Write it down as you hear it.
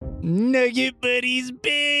Nugget Buddy's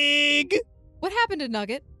big. What happened to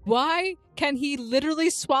Nugget? Why can he literally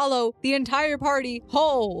swallow the entire party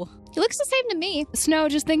whole? He looks the same to me. Snow,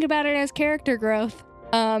 just think about it as character growth.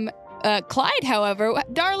 Clyde, however,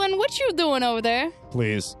 darling, what you doing over there?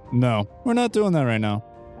 Please, no. We're not doing that right now.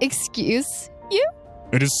 Excuse you?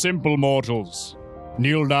 It is simple, mortals.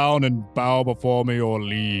 Kneel down and bow before me or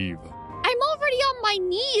leave. I'm already on my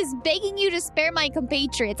knees begging you to spare my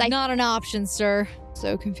compatriots. Not an option, sir.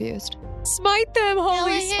 So confused. Smite them,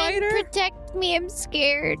 holy Callahan, smiter. protect me. I'm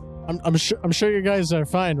scared. I'm sure you guys are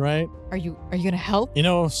fine, right? Are you gonna help? You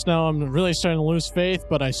know, Snow, I'm really starting to lose faith,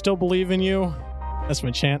 but I still believe in you. That's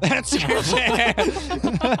my chant. That's your chant.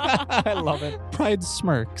 I love it. Pride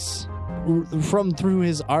smirks. From through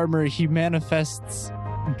his armor, he manifests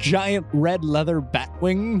giant red leather bat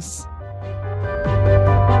wings.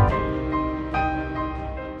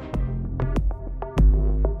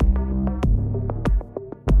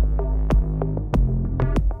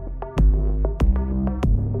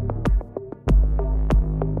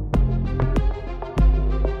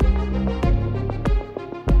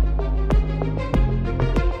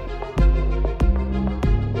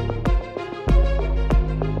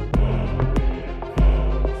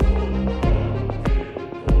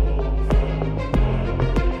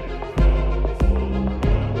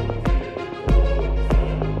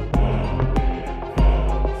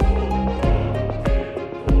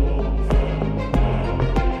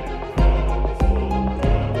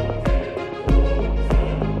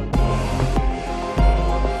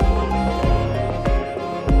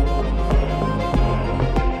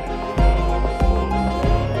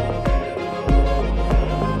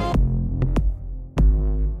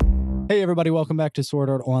 Hey everybody, welcome back to Sword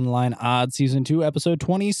Art Online Odd Season 2, Episode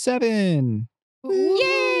 27. Yay!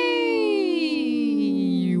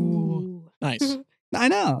 Nice. I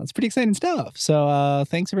know, it's pretty exciting stuff. So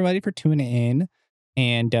thanks everybody for tuning in.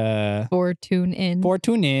 And Or tune in. we're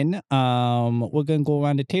going to go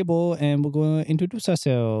around the table and we're going to introduce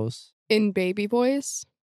ourselves. In baby voice?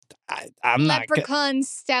 I'm not... Leprechaun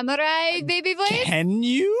samurai baby voice? Can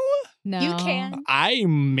you? No. You can. I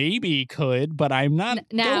maybe could, but I'm not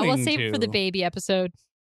Nah, we'll going save it for the to. baby episode.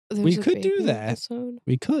 We could do that. Episode.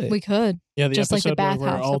 We could. We could. Yeah, the Just like the episode where we're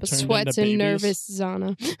bathhouse all episode. turned Sweats into and babies. nervous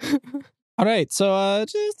Zana. All right, so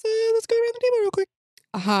let's go around the table real quick.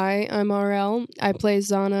 Hi, I'm RL. I play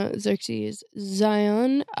Zana Xerxes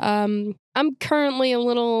Zion. I'm currently a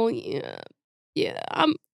little,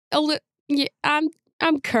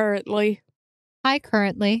 I'm currently. Hi,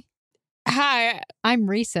 currently. Hi, I'm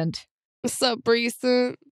recent. what's up,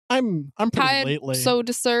 recent? I'm pretty Hi, lately. so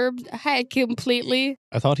disturbed. Hi, completely.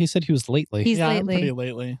 I thought he said he was lately. He's yeah, I'm lately. pretty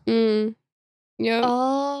lately. Yeah.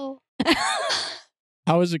 Oh.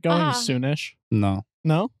 How is it going, Ah. Soonish? No.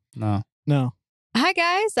 No? No. No. Hi,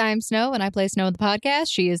 guys. I'm Snow, and I play Snow in the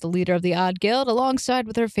podcast. She is the leader of the Odd Guild, alongside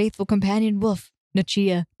with her faithful companion, Wolf,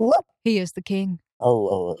 Nachia. He is the king.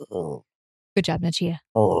 Good job, Nachia.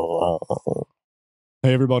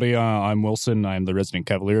 Hey everybody, I'm Wilson. I'm the resident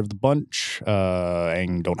cavalier of the bunch.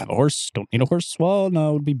 And don't have a horse. Don't need a horse. Well, no,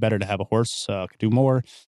 it would be better to have a horse. Could do more.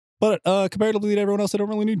 But comparatively to everyone else, I don't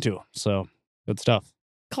really need to. So, good stuff.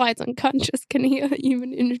 Clyde's unconscious. Can he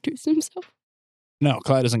even introduce himself? No,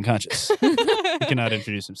 Clyde is unconscious. He cannot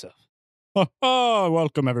introduce himself.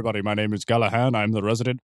 Welcome everybody. My name is Callahan. I'm the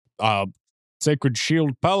resident Sacred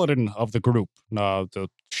Shield Paladin of the group. The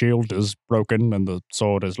shield is broken and the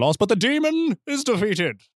sword is lost, but the demon is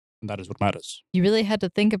defeated. And that is what matters. You really had to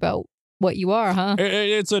think about what you are, huh?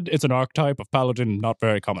 It's an archetype of paladin, not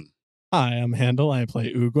very common. Hi, I'm Handel. I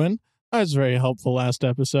play Ugwin. I was very helpful last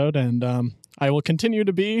episode, and I will continue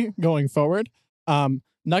to be going forward.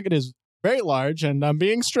 Nugget is very large, and I'm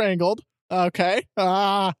being strangled. Okay.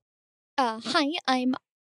 Hi, I'm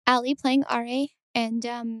Allie playing Ra, and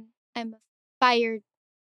I'm a fire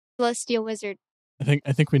celestial wizard. I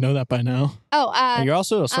think we know that by now. Oh, You're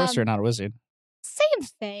also a sorcerer, not a wizard. same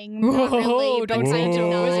thing. Not really, Whoa, but don't say kind it's of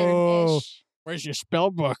a wizard-ish. Where's your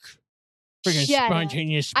spell book? Friggin' Shut up.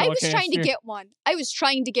 spontaneous I was trying to spellcaster. get one. so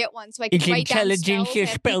I could write down spells,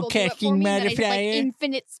 have people do it for me, then I had, like,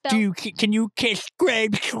 infinite spells. Can you cast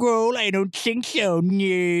Scribe Scroll? I don't think so,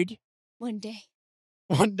 nerd. One day.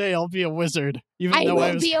 One day I'll be a wizard. Even I though will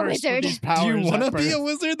I was be a cursed with wizard. these powers Do you at want to be birth. a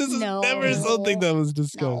wizard? This is No. never something that was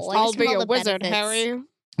discussed. No, I I'll just be want a all the wizard, benefits. Harry.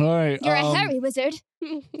 All right. You're a hairy wizard.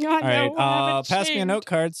 All right. Pass me a note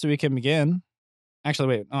card so we can begin. Actually,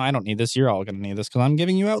 wait. Oh, I don't need this. You're all going to need this because I'm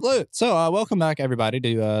giving you out loot. So, welcome back, everybody,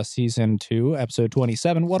 to Season 2, Episode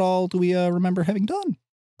 27. What all do we remember having done?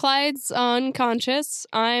 Clyde's unconscious.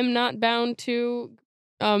 I'm not bound to,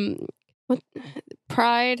 what?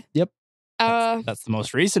 Pride. Yep. That's the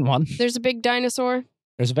most recent one. There's a big dinosaur.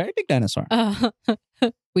 There's a very big dinosaur.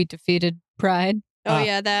 We defeated Pride. Oh,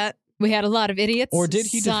 yeah, that. We had a lot of idiots. Or did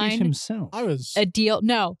he defeat sign himself? I was a deal?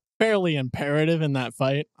 No. fairly imperative in that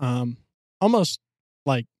fight. Almost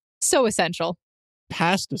like So essential.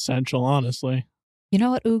 past essential, honestly. You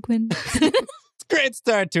know what, Ugwin? Great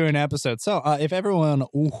start to an episode. So, if everyone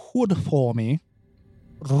would for me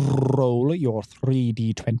roll your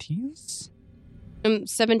 3d20s.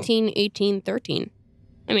 17, 18, 13.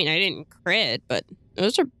 I mean, I didn't crit, but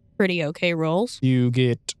those are pretty okay rolls. You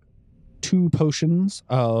get 2 potions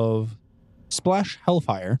of Splash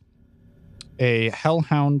Hellfire, a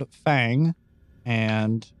Hellhound Fang,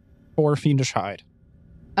 and 4 Fiendish Hide.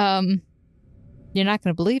 You're not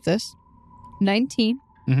going to believe this. 19.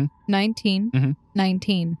 Mhm. 19. Mhm.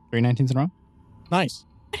 19. 3 19s in a row? Nice.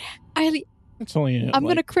 It's only. I'm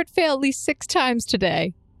going to crit fail at least 6 times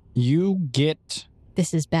today. You get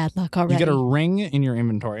This is bad luck already. You get a ring in your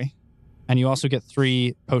inventory, and you also get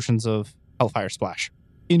 3 potions of Hellfire Splash.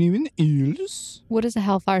 Anyone else? What is a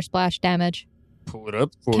Hellfire Splash damage? Pull it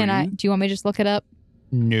up for Do you. you want me to just look it up?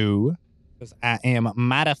 No, because I am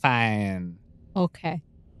modifying. Okay.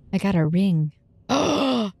 I got a ring.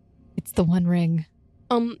 It's the one ring.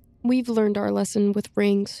 We've learned our lesson with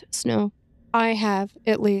rings, Snow. I have,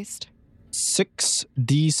 at least.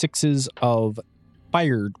 6d6s of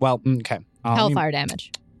fired. Well, okay. Hellfire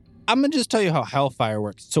damage. I'm going to just tell you how Hellfire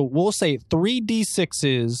works. So we'll say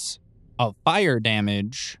 3d6s of fire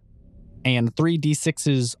damage and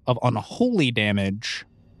 3d6s of unholy damage,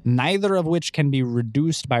 neither of which can be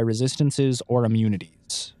reduced by resistances or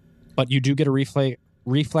immunities. But you do get a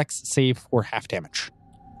reflex save for half damage.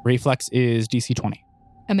 Reflex is DC 20.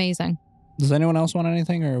 Amazing. Does anyone else want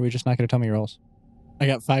anything, or are we just not going to tell me your rolls? I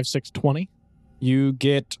got 5, 6, 20. You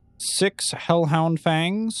get 6 Hellhound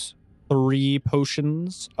Fangs, 3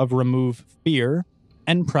 potions of Remove Fear,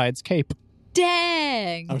 and Pride's Cape.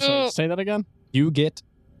 Dang. I'm sorry, say that again? You get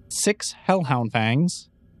 6 Hellhound Fangs,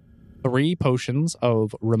 3 potions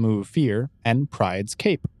of Remove Fear, and Pride's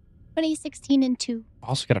Cape. 20, 16, and 2.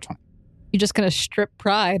 Also get a 20. You're just going to strip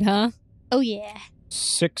Pride, huh? Oh, yeah.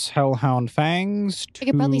 6 Hellhound Fangs, I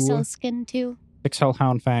could probably 2 sell skin, too. 6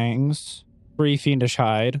 Hellhound Fangs, 3 Fiendish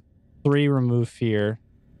Hide, 3 Remove Fear,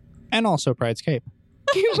 and also Pride's Cape.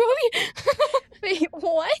 Wait,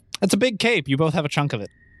 what? It's a big cape. You both have a chunk of it.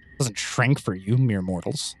 Doesn't shrink for you, mere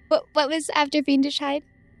mortals. What was after Fiendish Hide?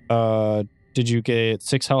 Did you get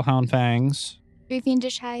 6 Hellhound Fangs, 3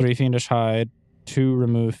 Fiendish Hide. 3 Fiendish Hide, 2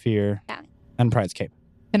 Remove Fear, Yeah. and Pride's Cape?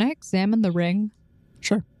 Can I examine the ring?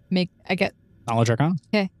 Sure. I get Knowledge Arcana.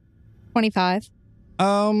 25.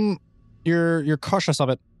 You're cautious of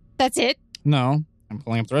it. That's it? No, I'm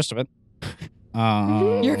pulling up the rest of it.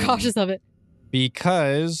 You're cautious of it.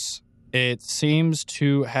 Because it seems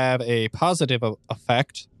to have a positive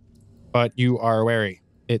effect, but you are wary.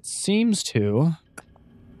 It seems to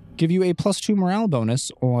give you a +2 morale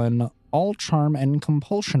bonus on all charm and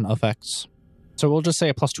compulsion effects. So we'll just say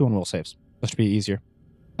a +2 on will saves, just to be easier.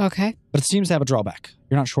 Okay. But it seems to have a drawback.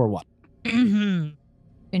 You're not sure what.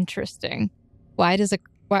 Interesting. Why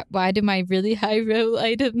do my really high roll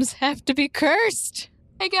items have to be cursed?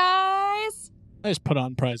 Hey, guys. I just put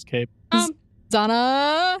on Prize Cape.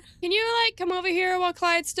 Zana? Can you, come over here while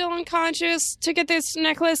Clyde's still unconscious to get this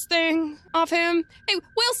necklace thing off him? Hey,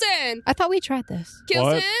 Wilson! I thought we tried this.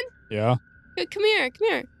 Kilson? Yeah, Come here.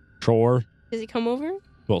 sure. Does he come over?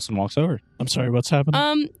 Wilson walks over. I'm sorry, what's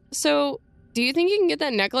happening? So, do you think you can get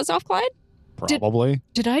that necklace off Clyde? Probably.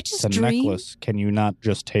 Did I just It's a dream? necklace. Can you not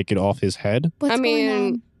just take it off his head? What's going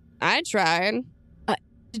on? I tried.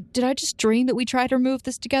 Did I just dream that we tried to remove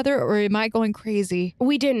this together, or am I going crazy?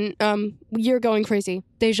 We didn't. You're going crazy.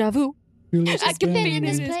 Deja vu. I've been in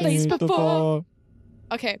this place before.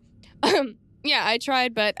 Okay. Yeah, I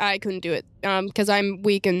tried, but I couldn't do it. Because I'm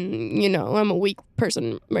weak and, I'm a weak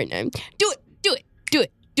person right now. Do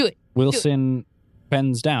it. Wilson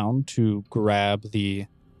bends down to grab the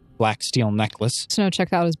black steel necklace Snow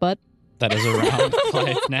checked out his butt. that is around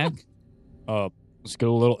Clyde's neck. It's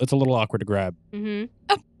a little awkward to grab.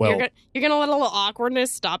 Mm-hmm. Well, You're gonna let a little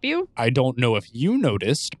awkwardness stop you? I don't know if you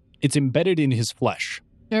noticed. It's embedded in his flesh.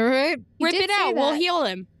 All right. You Rip did it say out. We'll that. heal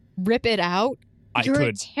him. Rip it out. You're a I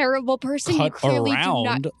could terrible person. You cut clearly do not.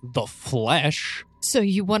 around the flesh So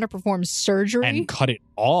you want to perform surgery? and cut it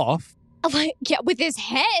off. Yeah, with his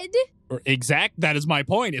head. That is my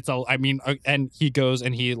point. And he goes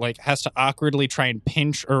and he has to awkwardly try and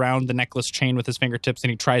pinch around the necklace chain with his fingertips,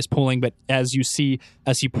 and he tries pulling, but as you see,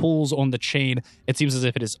 as he pulls on the chain, it seems as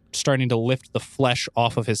if it is starting to lift the flesh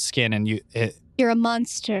off of his skin, and You're a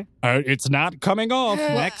monster. it's not coming off.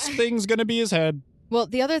 Next thing's gonna be his head. Well,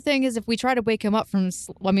 the other thing is if we try to wake him up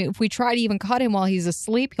if we try to even cut him while he's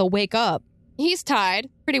asleep, he'll wake up. He's tied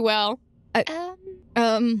pretty well. I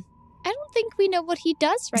don't think we know what he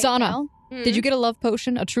does right Zana, now. Did you get a love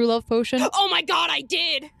potion? A true love potion? Oh my god, I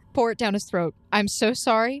did! Pour it down his throat. I'm so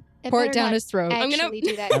sorry. Pour it down his throat. I'm gonna- Actually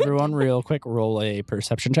do that. Everyone, real quick, roll a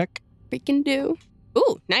perception check. Freaking do.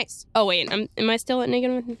 Ooh, nice. Oh wait, am I still at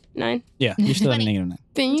 -9? Yeah, you're still at 20. -9.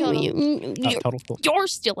 Then Total. Total. Cool. You're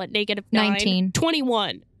still at -9. 19.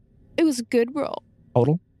 21. It was a good roll.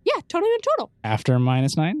 Total? Yeah, total. After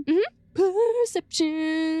 -9?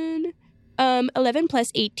 Perception. 11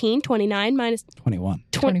 plus 18, 29 minus 21.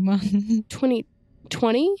 21. 20.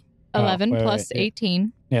 11 wait, plus wait, yeah.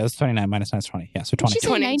 18. Yeah, that's 29 minus 9 is 20. Yeah, so 20. She's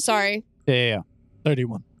 20. 19. Sorry. Yeah.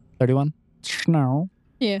 31. 31? No.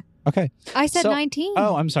 Yeah. Okay. I said So- 19.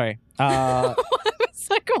 Oh, I'm sorry. It's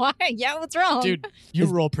like, why? Yeah, what's wrong? Dude, you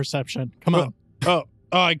roll perception. Come on.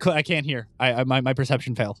 I can't hear. My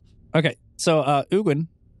perception failed. Okay, so Ugin,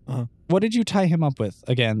 Uh-huh. what did you tie him up with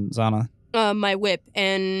again, Zana? My whip,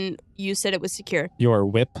 and you said it was secure. Your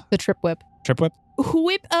whip, The trip whip. trip whip.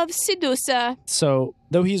 Whip of Sedusa. So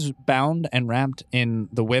though he's bound and wrapped in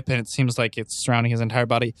the whip, and it seems like it's surrounding his entire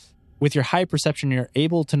body, with your high perception, you're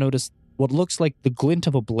able to notice what looks like the glint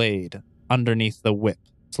of a blade underneath the whip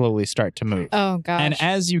slowly start to move. Oh, gosh. And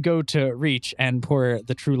as you go to reach and pour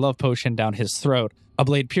the true love potion down his throat, a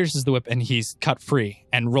blade pierces the whip and he's cut free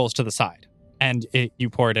and rolls to the side. And you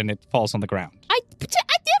pour it and it falls on the ground. I never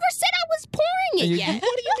said I was pouring it yet.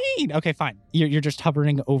 What do you mean? Okay, fine. You're just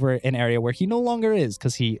hovering over an area where he no longer is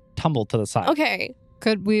because he tumbled to the side. Okay.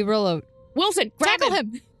 Could we roll a... Wilson, grab Tackle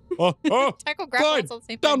him. him. Oh, Tackle, grab Clyde, him.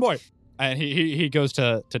 Same down thing. boy. And he goes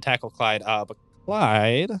to tackle Clyde. But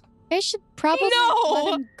Clyde... I should probably No!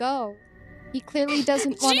 let him go. He clearly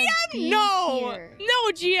doesn't want to be No. here.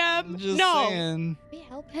 No, GM. Just no. saying. Can we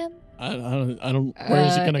help him? I don't. Where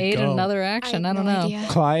is it going to Aid go? another action. I have don't no know. idea.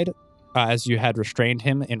 Clyde, as you had restrained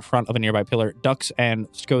him in front of a nearby pillar, ducks and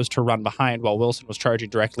goes to run behind while Wilson was charging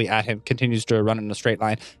directly at him, continues to run in a straight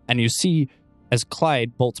line. And you see as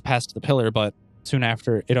Clyde bolts past the pillar, but soon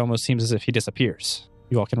after, it almost seems as if he disappears.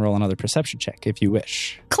 You all can roll another perception check if you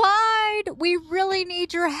wish. Clyde, we really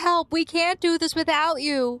need your help. We can't do this without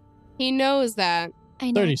you. He knows that.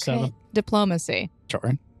 I know. 37. Crit. Diplomacy.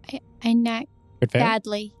 Jordan? I knock Good fail?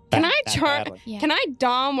 badly. Can Bad- I bad- char- badly. Yeah. Can I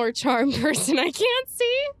dom or charm person I can't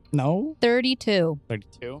see? No? 32.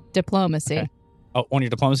 32? Diplomacy. Okay. Oh, on your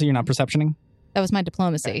diplomacy, you're not perceptioning? That was my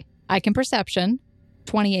diplomacy. Okay. I can perception.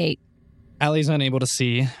 28. Allie's unable to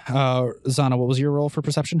see. Zana, what was your roll for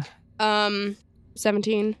perception?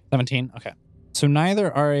 17. 17? Okay. So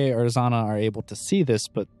neither Arya or Zana are able to see this,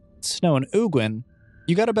 but Snow and Ugin,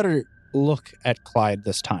 you got a better look at Clyde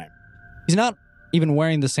this time. He's not even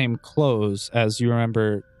wearing the same clothes as you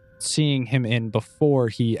remember seeing him in before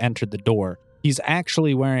he entered the door. He's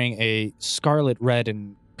actually wearing a scarlet red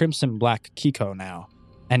and crimson black kiko now.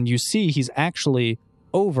 And you see he's actually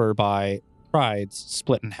over by Pride's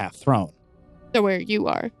split in half throne. So where you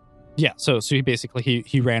are. Yeah, so he basically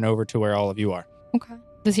he ran over to where all of you are. Okay.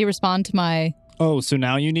 Does he respond to my... Oh, so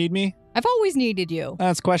now you need me? I've always needed you.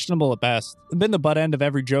 That's questionable at best. I've been the butt end of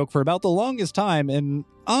every joke for about the longest time and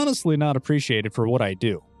honestly not appreciate for what I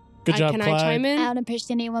do. Good job, Can Clyde. I chime I in? don't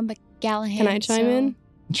appreciate anyone but Gallahan. Can I chime so- in?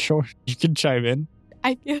 Sure, you can chime in.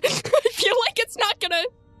 I feel like it's not gonna...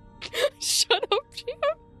 Shut up,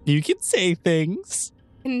 GM. You can say things.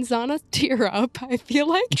 Can Zana tear up? I feel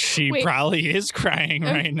like... She Wait. probably is crying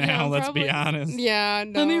right now, Yeah, let's probably. be honest. Yeah,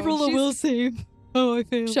 no. she's- save. Oh, I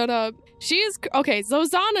failed. Shut up. She is... Okay, so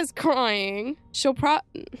Zana's crying. She'll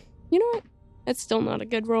You know what? That's still not a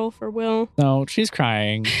good role for Will. No, she's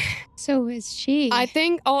crying. So is she. I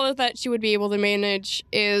think all of that she would be able to manage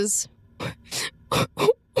is...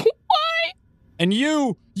 Why? And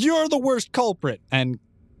you're the worst culprit. And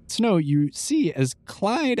Snow, you see as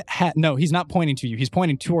Clyde no, he's not pointing to you. He's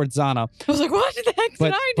pointing towards Zana. I was like, what the heck But,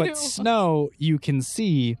 did I do? but Snow, you can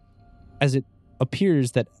see as it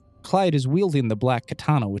appears that Clyde is wielding the black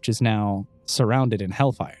katana, which is now surrounded in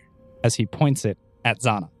hellfire, as he points it at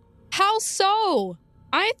Zana. How so?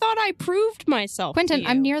 I thought I proved myself. Quentin, to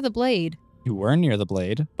I'm you. near the blade. You were near the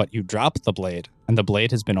blade, but you dropped the blade, and the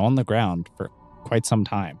blade has been on the ground for quite some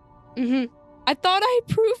time. Mm-hmm. I thought I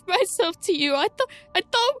proved myself to you. I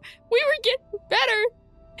thought we were getting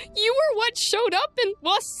better. You were what showed up in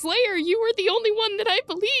Lost Slayer. You were the only one that I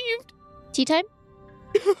believed. Tea time?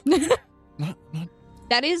 Not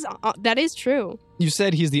That is true. You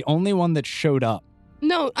said he's the only one that showed up.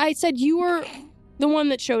 No, I said you were the one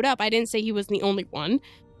that showed up. I didn't say he was the only one.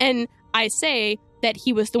 And I say that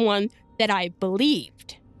he was the one that I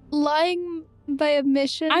believed. Lying By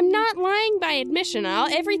admission? I'm not lying by admission.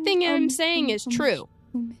 Everything I'm saying is true.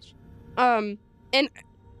 And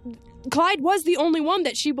Clyde was the only one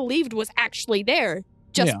that she believed was actually there,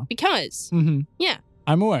 just because. Mm-hmm. Yeah.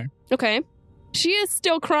 I'm aware. Okay. She is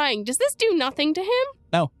still crying. Does this do nothing to him?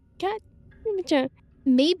 No. God.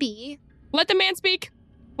 Maybe. Let the man speak.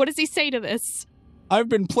 What does he say to this? I've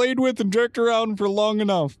been played with and jerked around for long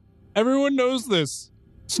enough. Everyone knows this.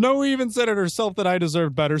 Snow even said it herself that I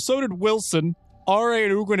deserved better. So did Wilson. Ra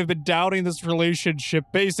and Ugin have been doubting this relationship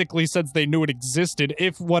basically since they knew it existed,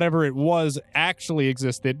 if whatever it was actually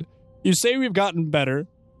existed. You say we've gotten better,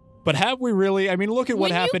 but have we really? I mean, look at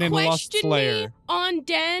what happened in Lust Slayer. Me on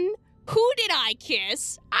Den, who did I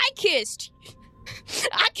kiss? I kissed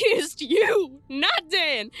you, not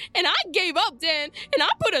Dan. And I gave up Dan, and I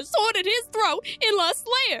put a sword at his throat in Lust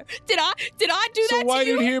Slayer. Did I do that to you? So why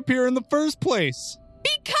did he appear in the first place?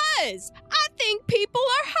 Because I think people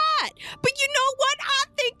are hot. But you know what? I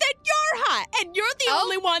think that you're hot. And you're the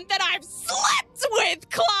only one that I've slept with,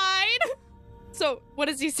 Clyde. So what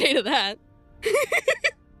does he say to that?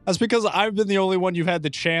 That's because I've been the only one you've had the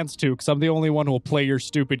chance to, because I'm the only one who will play your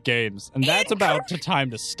stupid games. And that's about the time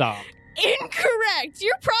to stop. Incorrect.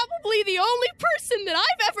 You're probably the only person that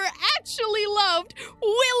I've ever actually loved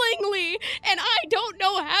willingly. And I don't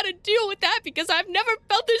know how to deal with that because I've never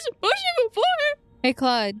felt this emotion before. Hey,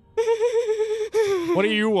 Clyde. What do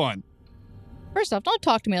you want? First off, don't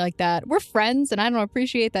talk to me like that. We're friends, and I don't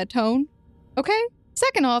appreciate that tone. Okay?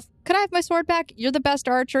 Second off, could I have my sword back? You're the best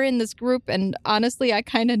archer in this group, and honestly, I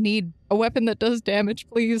kind of need a weapon that does damage,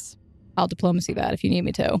 please. I'll diplomacy that if you need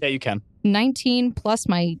me to. Yeah, you can. 19 plus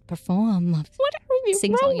my perform. What are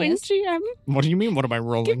you rolling, GM? What do you mean, what am I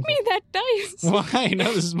rolling? Give me that dice. Why?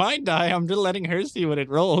 No, this is my die. I'm just letting her see what it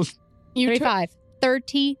rolls.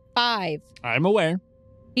 35. I'm aware.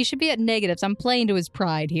 He should be at negatives. I'm playing to his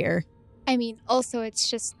pride here. I mean, also, it's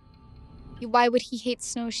just... Why would he hate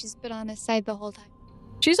Snow? She's been on his side the whole time.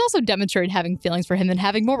 She's also demonstrated having feelings for him and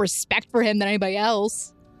having more respect for him than anybody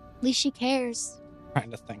else. At least she cares.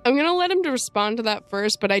 Kind of thing. I'm going to let him to respond to that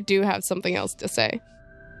first, but I do have something else to say.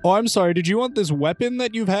 Oh, I'm sorry. Did you want this weapon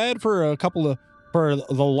that you've had for for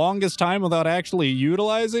the longest time without actually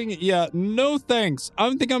utilizing? Yeah, no thanks.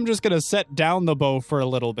 I think I'm just going to set down the bow for a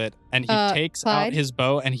little bit. And he takes out his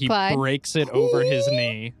bow and he breaks it over his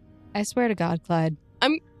knee. I swear to God, Clyde.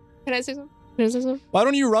 Can I say something? Why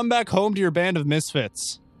don't you run back home to your band of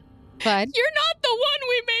misfits? Clyde? You're not the one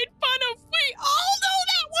we made fun of. We all know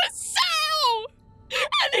that was Sal!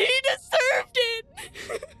 And he deserved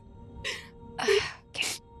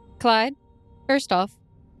it! Clyde, first off,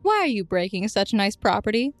 why are you breaking such nice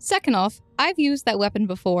property? Second off, I've used that weapon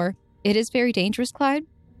before. It is very dangerous, Clyde.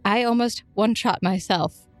 I almost one-shot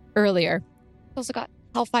myself earlier. Also got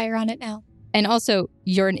hellfire on it now. And also,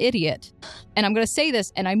 you're an idiot. And I'm going to say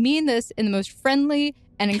this, and I mean this in the most friendly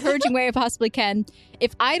and encouraging way I possibly can.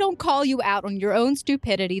 If I don't call you out on your own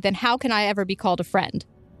stupidity, then how can I ever be called a friend?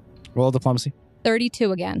 Roll diplomacy.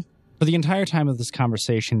 32 again. For the entire time of this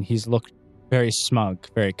conversation, he's looked very smug,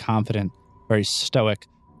 very confident, very stoic.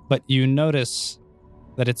 But you notice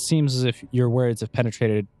that it seems as if your words have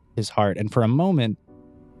penetrated his heart. And for a moment,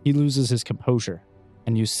 he loses his composure.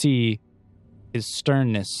 And you see his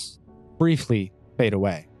sternness briefly fade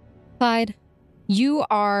away. Clyde, you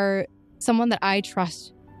are someone that I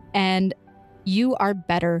trust. And you are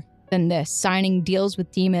better than this. Signing deals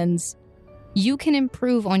with demons. You can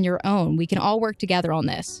improve on your own. We can all work together on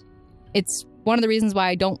this. It's one of the reasons why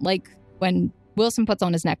I don't like when Wilson puts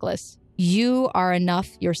on his necklace. You are enough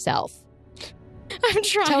yourself. I'm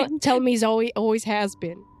trying. Tell me he's always has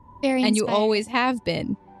been. Very inspiring. And you always have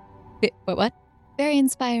been. What? Very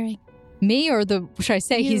inspiring. Me or should I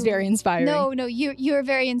say he's very inspiring? No, you're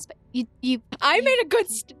very inspiring. I made a good,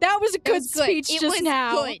 that was a good speech it just was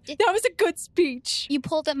now. Good. That was a good speech. You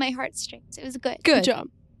pulled at my heartstrings. It was good. Good job.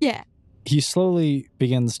 Yeah. He slowly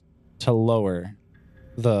begins to lower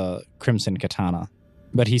the crimson katana,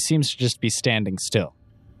 but he seems to just be standing still,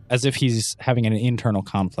 as if he's having an internal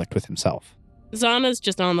conflict with himself. Zana's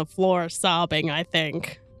just on the floor sobbing, I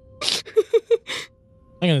think.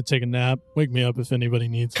 I'm going to take a nap. Wake me up if anybody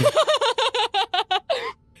needs me.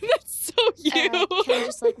 That's so you. Can I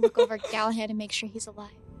just look over at Galahad and make sure he's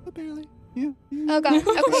alive? Barely. Yeah. Oh god.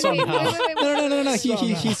 Okay. Somehow. Wait. No.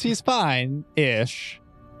 He's fine-ish.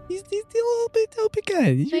 He's a little bit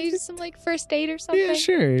good. Can I use some first aid or something? Yeah,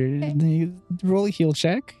 sure. Okay. Roll a heal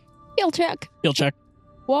check. He'll check. He'll check.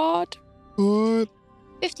 What?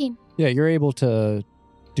 15. Yeah, you're able to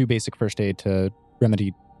do basic first aid to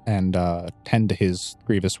remedy and tend to his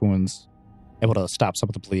grievous wounds. Able to stop some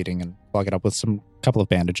of the bleeding and plug it up with couple of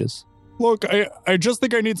bandages. Look, I just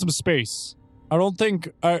think I need some space. I don't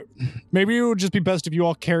think... maybe it would just be best if you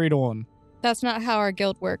all carried on. That's not how our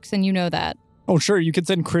guild works, and you know that. Oh, sure, you could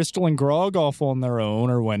send Crystal and Grog off on their own,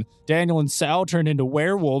 or when Daniel and Sal turn into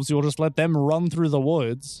werewolves, you'll just let them run through the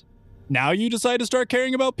woods. Now you decide to start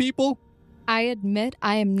caring about people? I admit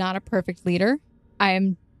I am not a perfect leader. I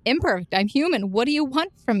am imperfect. I'm human. What do you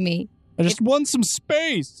want from me? I just want some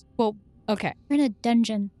space. Well, okay. We're in a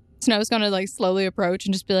dungeon. Snow's going to slowly approach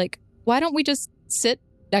and just be like, why don't we just sit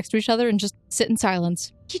next to each other and just sit in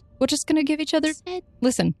silence? We're just going to give each other...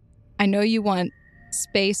 Listen, I know you want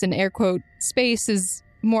space, and air quote, space is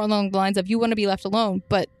more along the lines of you want to be left alone,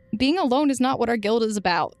 but being alone is not what our guild is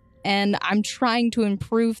about. And I'm trying to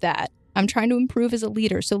improve that. I'm trying to improve as a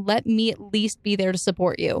leader, so let me at least be there to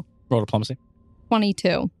support you. Roll diplomacy.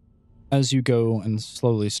 22. As you go and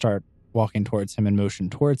slowly start walking towards him and motion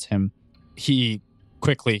towards him, he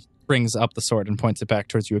quickly brings up the sword and points it back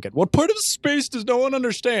towards you again. What part of space does no one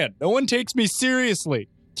understand? No one takes me seriously.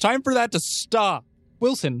 It's time for that to stop.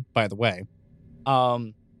 Wilson, by the way,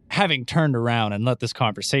 having turned around and let this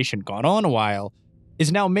conversation go on a while,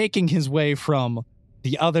 is now making his way from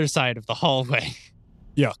the other side of the hallway.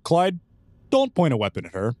 Yeah, Clyde, don't point a weapon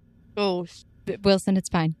at her. Oh, Wilson, it's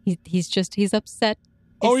fine. He's upset.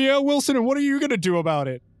 Oh yeah, Wilson, and what are you going to do about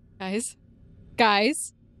it?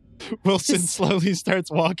 Guys. Wilson slowly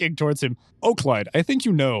starts walking towards him. Oh, Clyde, I think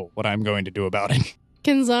you know what I'm going to do about it.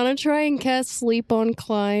 Can Zana try and cast sleep on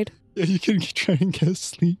Clyde? Yeah, you can try and cast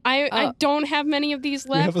sleep. I don't have many of these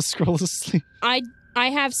left. You have a scroll of sleep. I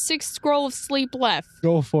have 6 scroll of sleep left.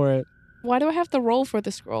 Go for it. Why do I have to roll for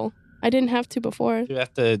the scroll? I didn't have to before. You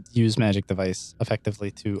have to use magic device effectively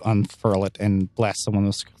to unfurl it and blast someone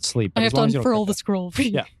with sleep. I have to unfurl the scroll.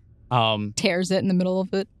 Yeah. Tears it in the middle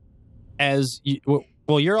of it.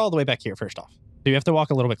 You're all the way back here, first off. So you have to walk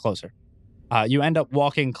a little bit closer. You end up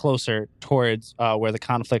walking closer towards where the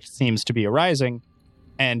conflict seems to be arising,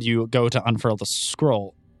 and you go to unfurl the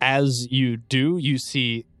scroll. As you do, you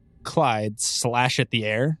see Clyde slash at the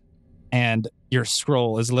air, and your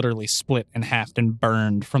scroll is literally split in half and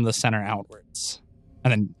burned from the center outwards.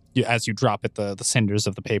 And then as you drop it, the cinders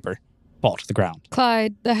of the paper fall to the ground.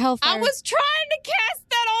 Clyde, the hellfire... I was trying to cast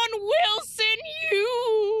that on Wilson,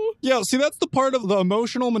 you! Yeah, see, that's the part of the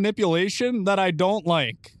emotional manipulation that I don't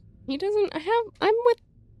like. He doesn't...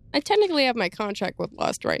 I technically have my contract with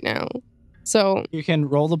Lust right now. So... You can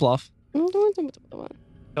roll the bluff. Go to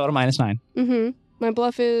 -9. Mm-hmm. My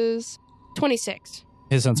bluff is 26.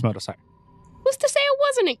 His sense motive side. Who's to say I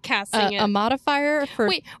wasn't casting it? A modifier for...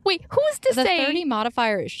 Wait, who's to the say... The 30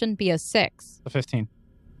 modifier, it shouldn't be a 6. The 15.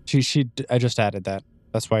 I just added that.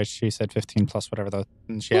 That's why she said 15 plus whatever.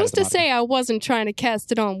 Who's to say I wasn't trying to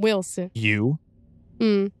cast it on Wilson? You?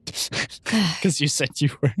 Because you said you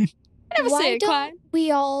were. I never Why said it, Clyde.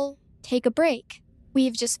 We all take a break?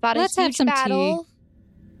 We've just fought Let's a have huge some battle.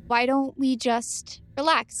 Why don't we just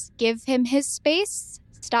relax? Give him his space.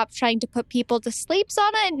 Stop trying to put people to sleep.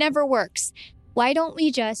 Zana, it never works. Why don't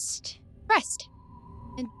we just rest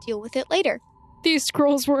and deal with it later? These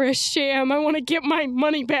scrolls were a sham. I want to get my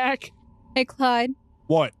money back. Hey, Clyde.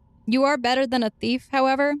 What? You are better than a thief,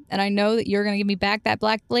 however, and I know that you're going to give me back that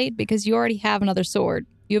black blade because you already have another sword.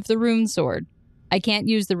 You have the rune sword. I can't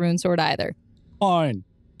use the rune sword either. Fine.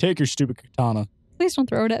 Take your stupid katana. Please don't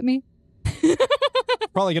throw it at me.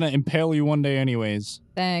 Probably going to impale you one day anyways.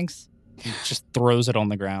 Thanks. He just throws it on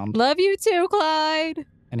the ground. Love you too, Clyde.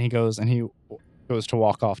 And he goes to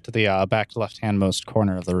walk off to the back left-handmost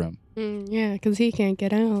corner of the room. Yeah, because he can't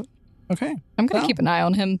get out. Okay. I'm going to keep an eye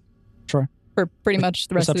on him. Sure. For pretty much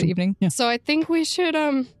the rest of the evening. Yeah. So I think we should,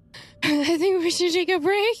 take a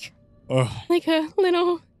break. Ugh. Like a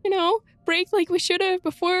little, break like we should have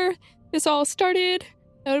before this all started.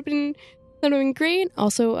 That would have been great.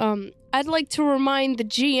 Also, I'd like to remind the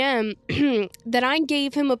GM that I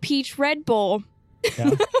gave him a peach Red Bull.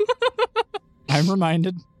 Yeah. I'm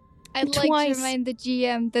reminded. I'd like to remind the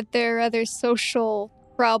GM that there are other social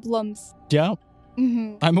problems. Yeah.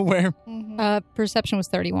 Mm-hmm. I'm aware. Mm-hmm. Perception was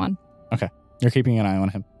 31. Okay. You're keeping an eye on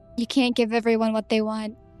him. You can't give everyone what they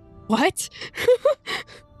want. What?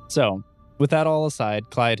 So, with that all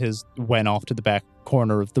aside, Clyde has went off to the back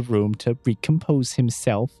corner of the room to recompose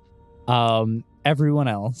himself. Everyone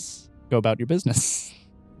else, go about your business.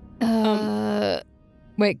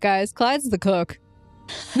 Wait, guys, Clyde's the cook.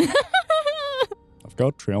 I've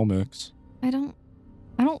got trail mix. I don't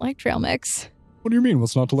like trail mix. What do you mean?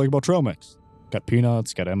 What's not to like about trail mix? Got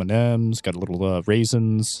peanuts, got M&Ms, got little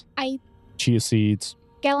raisins, chia seeds.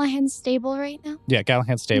 Gallahan's stable right now? Yeah,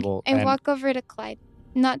 Gallahan's stable. I walk over to Clyde.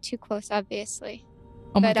 Not too close, obviously.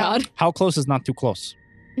 Oh my God. How close is not too close?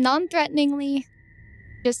 Non-threateningly.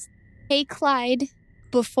 Just, hey, Clyde,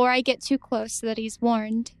 before I get too close so that he's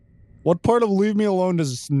warned. What part of leave me alone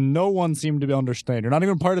does no one seem to understand? You're not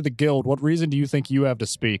even part of the guild. What reason do you think you have to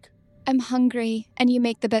speak? I'm hungry, and you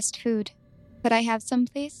make the best food. Could I have some,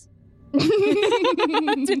 please?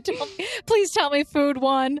 Please tell me food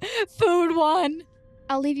one. Food one.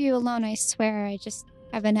 I'll leave you alone, I swear. I just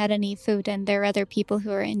haven't had any food, and there are other people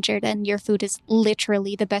who are injured, and your food is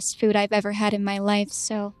literally the best food I've ever had in my life,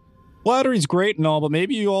 so... Flattery's great and all, but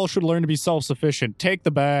maybe you all should learn to be self-sufficient. Take the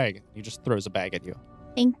bag. He just throws a bag at you.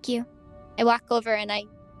 Thank you. I walk over and I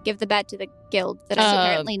give the bag to the guild that I'm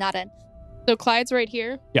apparently not in. So Clyde's right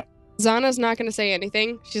here? Yeah. Zana's not going to say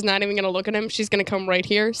anything. She's not even going to look at him. She's going to come right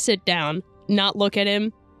here, sit down, not look at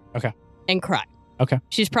him. Okay. And cry. Okay.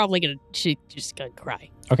 She's just going to cry.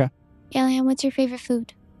 Callahan, what's your favorite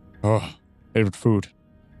food? Oh, favorite food.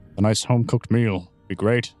 A nice home-cooked meal. Be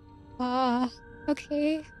great.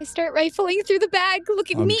 Okay. I start rifling through the bag,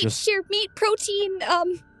 looking I'm meat, just- here, meat, protein,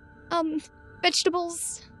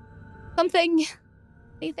 vegetables, something,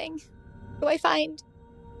 anything. What do I find?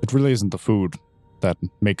 It really isn't the food that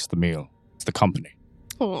makes the meal. It's the company.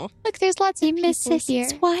 Oh. Look, there's lots of people here.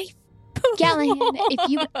 wife. Callahan, if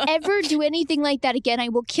you ever do anything like that again, I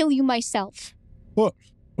will kill you myself. What?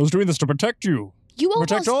 I was doing this to protect you. You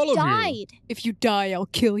Protect almost all of you. died. If you die, I'll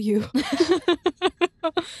kill you.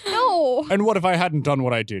 No. And what if I hadn't done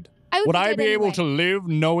what I did? Would I dead be able anyway. to live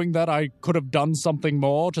knowing that I could have done something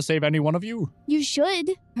more to save any one of you? You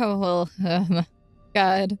should. Oh, well,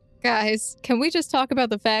 God. Guys, can we just talk about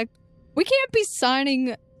the fact we can't be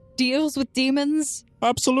signing deals with demons?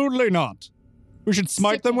 Absolutely not. We should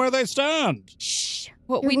smite Sit them down. where they stand. Shh.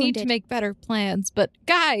 Well, You're we need to wounded. make better plans, but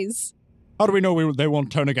guys, How do we know they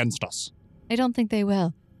won't turn against us? I don't think they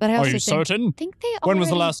will. But I Are also you think certain? I think they When was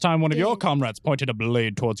the already last time one of your did. comrades pointed a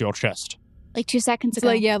blade towards your chest? Like 2 seconds it's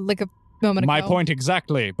ago. like a moment My ago. point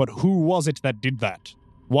exactly, but who was it that did that?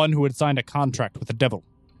 One who had signed a contract with the devil.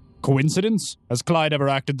 Coincidence? Has Clyde ever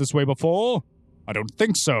acted this way before? I don't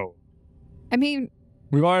think so. I mean,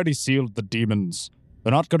 We've already sealed the demons.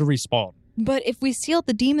 They're not going to respawn. but if we sealed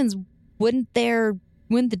the demons, wouldn't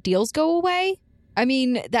the deals go away? I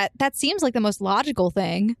mean, that seems like the most logical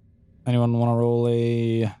thing. Anyone want to roll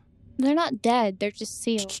They're not dead. They're just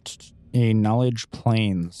sealed. a knowledge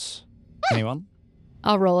planes? Anyone?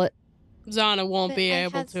 I'll roll it. Zana won't But be I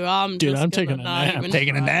able have- to. I'm Dude, just I'm gonna taking a not nap. even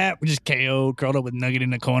Taking a try. nap. We just KO, curled up with Nugget in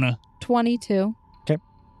the corner. 22.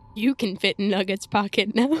 You can fit in Nugget's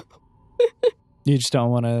pocket now. You just don't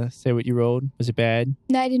want to say what you rolled? Was it bad?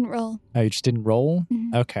 No, I didn't roll. Oh, you just didn't roll?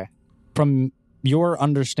 Mhm. Okay. From your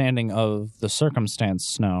understanding of the circumstance,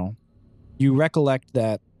 Snow, you recollect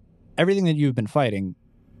that everything that you've been fighting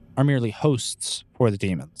are merely hosts for the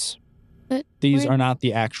demons. But These we're- are not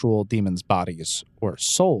the actual demons' bodies or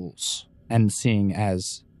souls. And seeing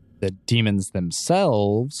as the demons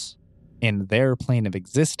themselves, in their plane of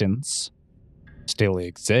existence, still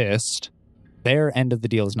exist, their end of the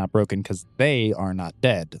deal is not broken because they are not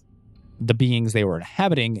dead. The beings they were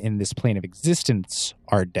inhabiting in this plane of existence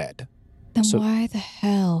are dead. Then So- why the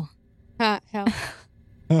hell? Hell.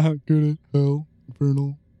 Good at hell.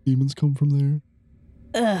 Infernal demons come from there.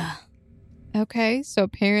 Ugh. Okay, so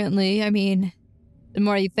apparently, I mean, the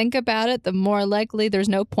more you think about it, the more likely there's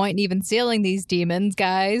no point in even sealing these demons,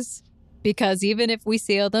 guys. Because even if we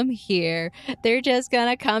seal them here, they're just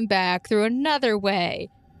gonna come back through another way.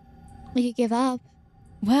 We could give up.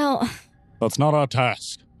 Well, That's not our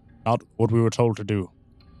task. Not what we were told to do.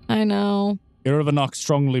 I know. Iravanok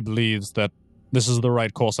strongly believes that this is the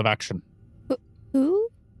right course of action. Who?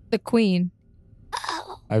 The queen.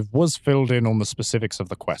 Oh. I was filled in on the specifics of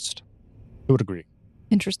the quest. Who would agree?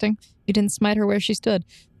 Interesting. You didn't smite her where she stood.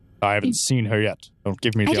 I haven't seen her yet. Don't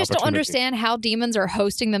give me the I just don't opportunity. understand how demons are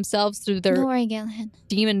hosting themselves through their Don't worry, Callahan.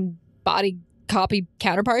 demon body copy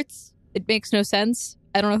counterparts. It makes no sense.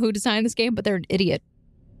 I don't know who designed this game, but they're an idiot.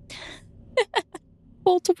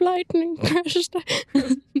 Bolt of lightning crashes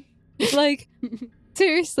down. Like,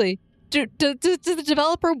 seriously. Does the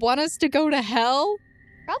developer want us to go to hell?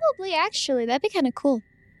 Probably, actually. That'd be kind of cool.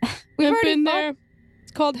 We've I've already been fought- there.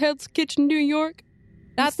 It's called Hell's Kitchen, New York.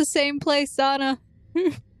 Not the same place, Anna.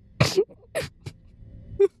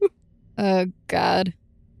 Oh, God.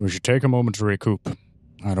 We should take a moment to recoup.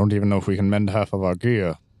 I don't even know if we can mend half of our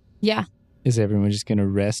gear. Yeah. Is everyone just going to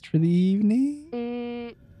rest for the evening?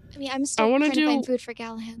 I mean, I'm still wanna trying to find do- food for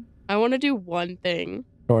Callahan. I want to do one thing.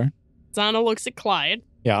 Sure. Zana looks at Clyde.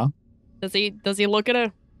 Yeah. Does he look at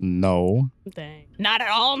her? No. Dang. Not at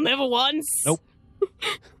all. Never once. Nope.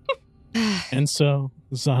 And so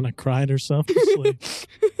Zana cried herself to sleep.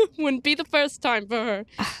 Wouldn't be the first time for her.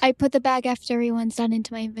 I put the bag after everyone's done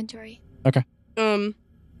into my inventory.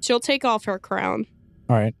 She'll take off her crown.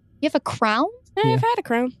 All right. You have a crown? Yeah. I've had a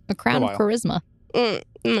crown. A crown A of while. charisma.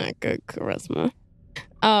 Not good charisma.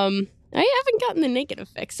 I haven't gotten the negative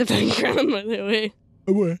effects of that crown, by the way.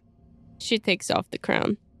 What? She takes off the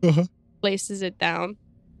crown, Uh-huh. places it down,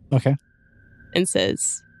 Okay. and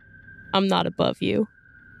says, I'm not above you. You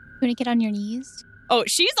want to get on your knees? Oh,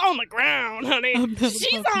 she's on the ground, honey. I'm not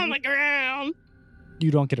She's above on you. the ground.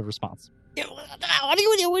 You don't get a response.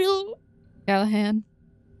 Callahan,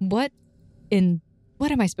 what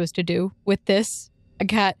am I supposed to do with this? I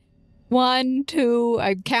got 1, 2,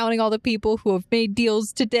 I'm counting all the people who have made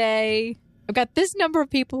deals today. I've got this number of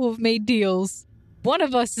people who have made deals. One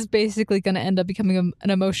of us is basically going to end up becoming an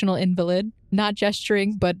emotional invalid, not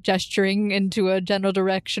gesturing, but gesturing into a general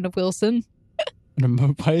direction of Wilson.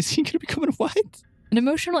 Why is he going to become a what? An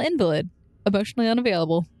emotional invalid, emotionally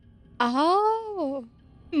unavailable. Oh.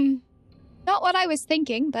 Not what I was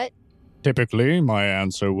thinking, but Typically, my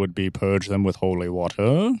answer would be purge them with holy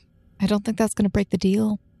water. I don't think that's going to break the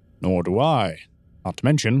deal. Nor do I. Not to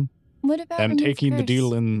mention, what about them remove taking the curse?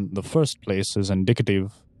 deal in the first place is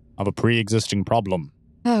indicative of a pre-existing problem.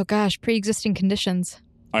 Oh gosh, pre-existing conditions.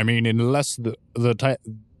 I mean, unless the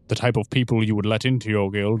type of people you would let into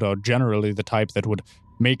your guild are generally the type that would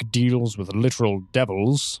make deals with literal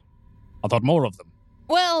devils, I thought more of them.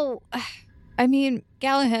 Well, I mean,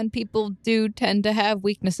 Callahan people do tend to have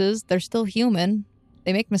weaknesses. They're still human.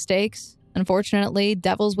 They make mistakes. Unfortunately,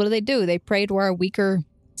 devils, what do? They prey to our weaker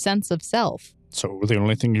sense of self. So the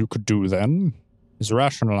only thing you could do then is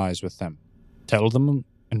rationalize with them. Tell them,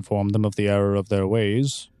 inform them of the error of their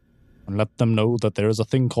ways, and let them know that there is a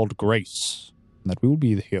thing called grace, and that we will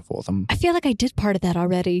be here for them. I feel like I did part of that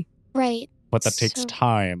already. Right. But that takes So-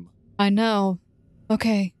 time, I know.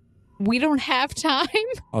 Okay. We don't have time?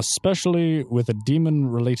 especially with a demon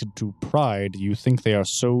related to pride. You think they are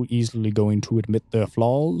so easily going to admit their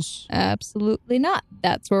flaws? Absolutely not.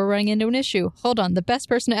 That's where we're running into an issue. Hold on. The best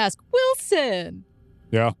person to ask, Wilson.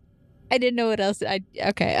 Yeah. I didn't know what else.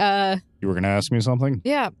 Okay. You were going to ask me something?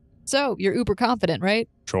 Yeah. So you're uber confident, right?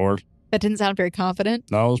 Sure. That didn't sound very confident.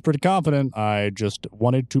 No, I was pretty confident. I just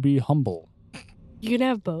wanted to be humble. You can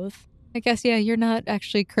have both. I guess, yeah, you're not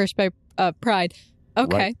actually cursed by pride.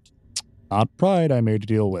 Okay. Right. Not pride I made a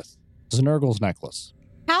deal with. It's an Nurgle's necklace.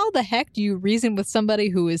 How the heck do you reason with somebody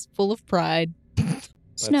who is full of pride?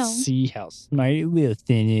 Snow, Let's see how smart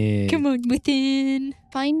Wilson is. Come on, within.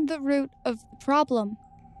 find the root of the problem.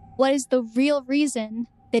 What is the real reason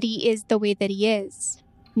that he is the way that he is?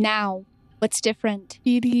 Now, what's different?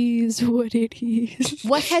 It is what it is.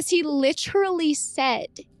 What has he literally said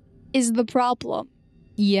is the problem?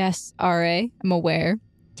 Yes, R.A., I'm aware.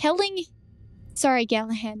 Sorry,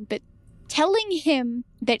 Gallahan, but telling him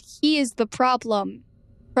that he is the problem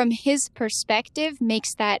from his perspective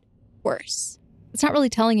makes that worse. It's not really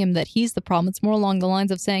telling him that he's the problem. It's more along the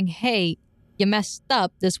lines of saying, hey, you messed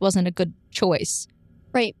up. This wasn't a good choice.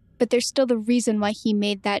 Right, but there's still the reason why he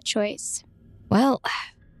made that choice. Well,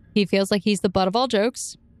 he feels like he's the butt of all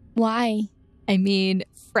jokes. Why? I mean,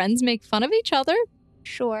 friends make fun of each other.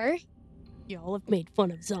 Sure. Y'all have made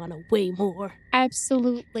fun of Zana way more.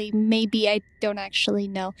 Absolutely. Maybe. I don't actually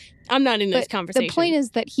know. I'm not in this But conversation. the point is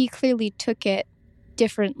that he clearly took it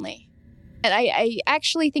differently. And I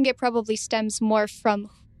actually think it probably stems more from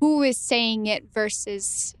who is saying it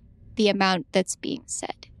versus the amount that's being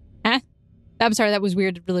said. I'm sorry, that was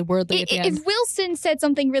weird, really wordly at the end. If Wilson said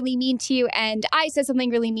something really mean to you and I said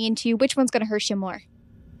something really mean to you, which one's going to hurt you more?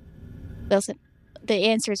 Wilson. The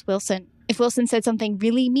answer is Wilson. If Wilson said something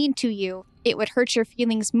really mean to you, it would hurt your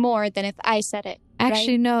feelings more than if I said it.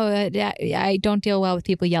 Actually, no, I don't deal well with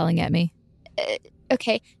people yelling at me.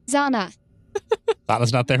 Okay, Zana.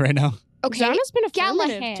 Zana's not there right now. Okay, Zana's been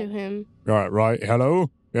affirmative Gallahan. to him. Right.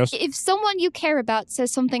 Hello? Yes? if someone you care about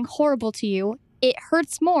says something horrible to you, it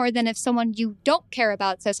hurts more than if someone you don't care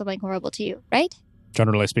about says something horrible to you, right?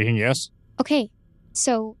 Generally speaking, yes. Okay,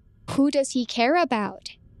 so who does he care about?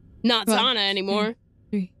 Not Well, Zana anymore.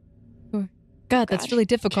 God, that's God. really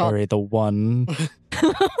difficult. Carry the one.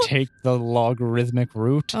 Take the logarithmic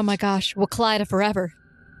route. Oh my gosh, we'll collide forever.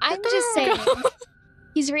 I'm just saying,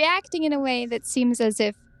 he's reacting in a way that seems as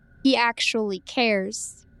if he actually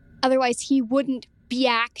cares. Otherwise, he wouldn't be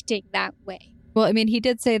acting that way, Well, I mean, he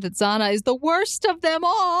did say that Zana is the worst of them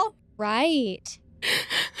all. right?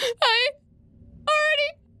 I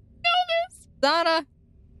already know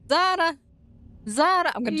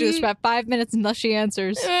Zana. I'm going to do this for about 5 minutes unless she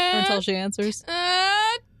answers. Or until she answers.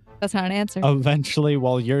 this. That's not an answer. Eventually,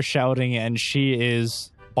 while you're shouting and she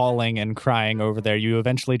is bawling and crying over there, you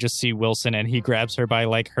eventually just see Wilson and he grabs her by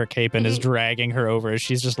like her cape and is dragging her over as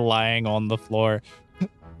she's just lying on the floor.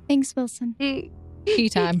 Thanks, Wilson. Tea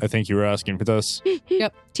time. I think you were asking for this.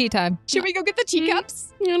 Yep, tea time. Should we go get the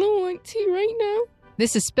teacups? I don't want tea right now.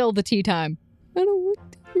 This is spill the tea time. I don't want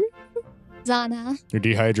tea. Zana. You're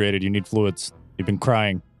dehydrated. You need fluids. You've been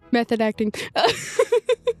crying. Method acting.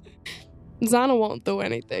 Zana won't do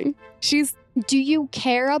anything. Do you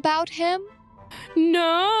care about him?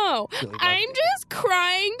 No. I'm just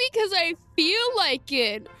crying because I feel like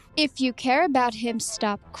it. If you care about him,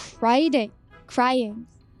 stop crying.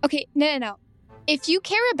 Okay, no. If you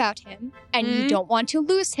care about him and you don't want to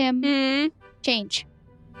lose him, change.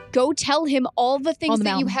 Go tell him all the things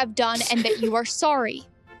that you have done and that you are sorry.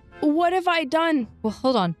 What have I done? Well,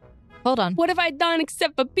 hold on. What have I done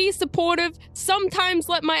except for be supportive, sometimes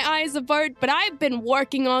let my eyes avert, but I've been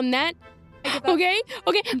working on that. Okay,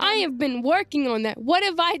 I have been working on that. What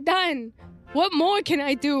have I done? What more can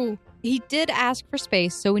I do? He did ask for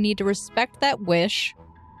space, so we need to respect that wish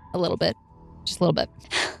a little bit. Just a little bit.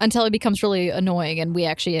 Until it becomes really annoying and we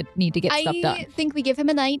actually need to get stuff done. I think we give him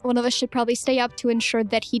a night. One of us should probably stay up to ensure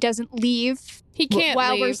that he doesn't leave He can't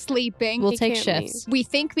while we're leave. sleeping. We'll He take can't shifts. We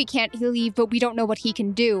think we can't leave, but we don't know what he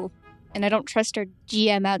can do. And I don't trust our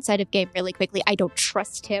GM outside of game really quickly. I don't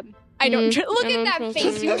trust him. I don't look I at don't that trust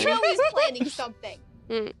face. him. You know he's planning something.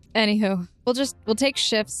 Anywho, we'll take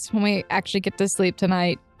shifts when we actually get to sleep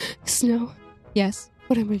tonight. Snow, Yes.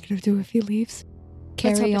 what am I going to do if he leaves?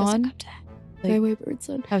 Let's hope Carry it doesn't on. come to that. Like- My wayward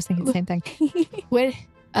son. I was thinking the same thing. What?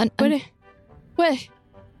 What?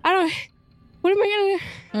 I don't... What am I going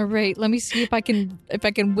to... All right, let me see if I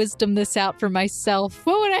can wisdom this out for myself.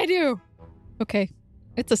 What would I do? Okay,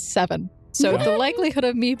 it's a 7. So the likelihood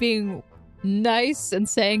of me being nice and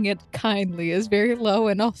saying it kindly is very low,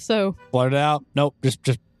 and also Blurt it out. Nope. Just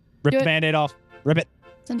rip Do the it. Band-Aid off. Rip it.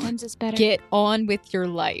 Sometimes it's better. get on with your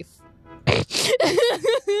life.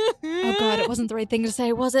 Oh god, it wasn't the right thing to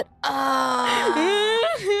say, was it?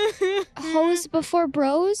 Hoes before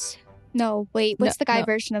bros? No, wait. What's the guy no.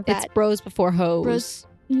 version of It's that? bros before hoes. Bros.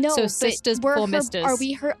 No, So but sisters we're before her- misters. Are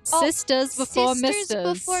we her? Sisters before sisters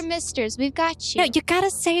misters. before misters. We've got you. No, you gotta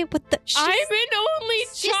say it with the. I'm an only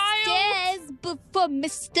child. Sisters before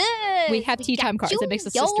misters. We have tea got time cards you, that makes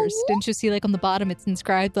us yo. sisters. Didn't you see, like on the bottom, it's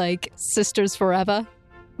inscribed like sisters forever.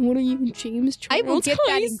 What are you, James? I will Charles? get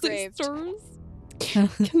that Hi, engraved. sisters.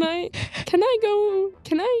 Can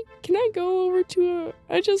I go over to a...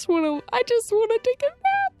 I just want to take a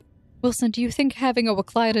nap. Wilson, do you think having a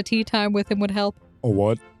Waklida tea time with him would help? A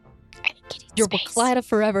what? I need kitty Your space. Waklida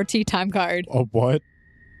forever tea time card. A what?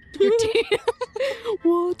 Your tea-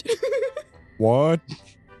 What? What?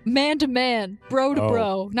 man to man, bro to Oh.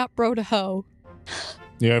 bro, not bro to hoe.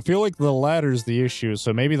 Yeah, I feel like the latter's the issue,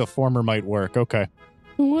 so maybe the former might work. Okay.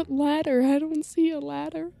 What ladder? I don't see a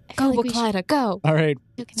ladder. I feel Go, like we should Waklida, go. All right.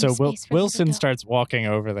 look in So the space for Wilson another starts walking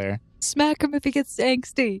over there. Smack him if he gets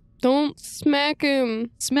angsty. Don't smack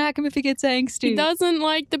him. Smack him if he gets angsty. He doesn't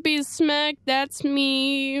like to be smacked. That's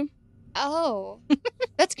me. dog. Oh,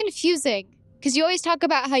 that's confusing. Because you always talk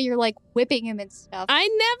about how you're like whipping him and stuff. I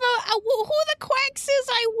never... who the quack says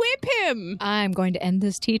I whip him? I'm going to end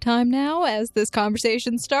this tea time now as this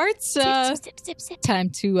conversation starts. Zip, zip, zip, zip.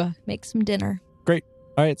 Time to make some dinner.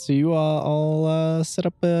 All right, so you all set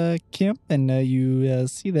up a camp, and you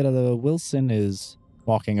see that Wilson is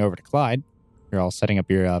walking over to Clyde. You're all setting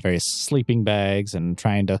up your various sleeping bags and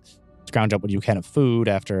trying to scrounge up what you can of food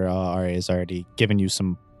after Ari has already given you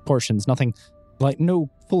some portions. Nothing, like no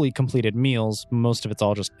fully completed meals. Most of it's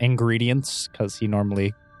all just ingredients, because he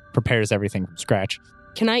normally prepares everything from scratch.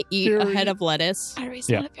 Can I eat a Very- head of lettuce? Ari's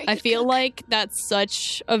Yeah. not a very I good feel cook. like that's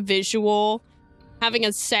such a visual. Having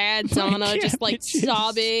a sad Zana just like cabbages.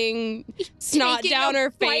 sobbing, snot Taking down a her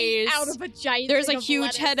bite face. out of a giant There's thing a of huge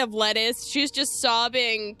lettuce. head of lettuce. She's just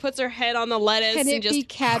sobbing, puts her head on the lettuce Can and it just be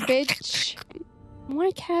cabbage?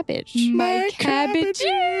 why cabbage? My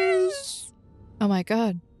cabbages. Oh my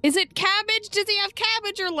god. Is it cabbage? Does he have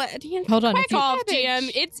cabbage or lettuce? Hold on, Quack if you- off,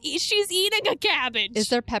 Cabbage. GM. She's eating a cabbage. Is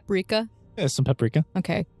there paprika? Yeah, some paprika.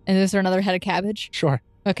 Okay. And is there another head of cabbage? Sure.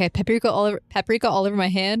 Okay, paprika all over my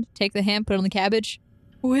hand. Take the hand, put it on the cabbage.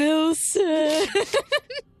 Wilson? Am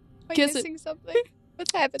I Guess it- missing something?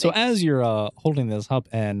 What's happening? So as you're holding this up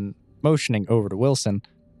and motioning over to Wilson,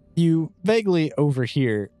 you vaguely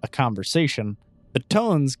overhear a conversation. The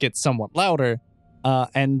tones get somewhat louder,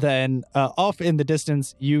 and then off in the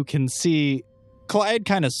distance, you can see Clyde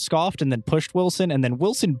kind of scoffed and then pushed Wilson, and then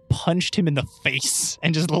Wilson punched him in the face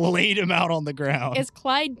and just laid him out on the ground. Is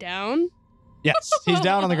Clyde down? Yes, he's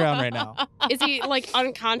down on the ground right now. Is he like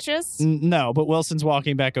unconscious? No, but Wilson's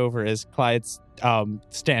walking back over as Clyde's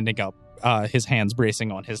standing up, his hands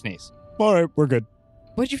bracing on his knees. All right, we're good.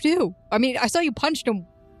 What'd you do? I mean, I saw you punched him.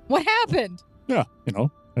 What happened? Yeah,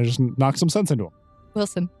 I just knocked some sense into him.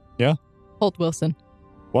 Wilson. Yeah? Hold Wilson.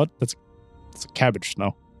 What? That's a cabbage,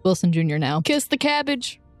 Snow. Wilson Jr. now. Kiss the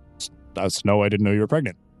cabbage. Snow, I didn't know you were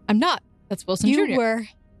pregnant. I'm not. That's Wilson You Jr. were.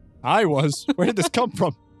 I was. Where did this come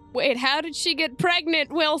from? Wait, how did she get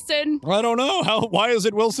pregnant, Wilson? I don't know. Why is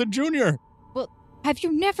it Wilson Jr.? Have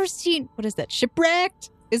you never seen, what is that,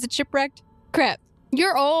 Shipwrecked? Is it Shipwrecked? Crap.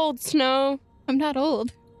 You're old, Snow. I'm not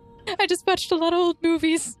old. I just watched a lot of old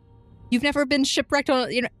movies. You've never been shipwrecked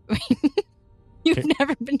on, you've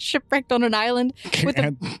never been shipwrecked on an island with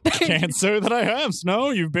Can't say that I have, Snow.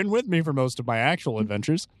 You've been with me for most of my actual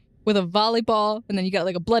adventures. with a volleyball, and then you got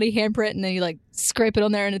like a bloody handprint, and then you like scrape it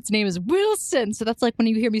on there, and its name is Wilson. So that's like when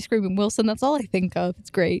you hear me screaming Wilson, that's all I think of.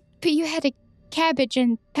 It's great. But you had a cabbage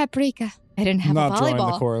and paprika. I didn't have Not a drawing the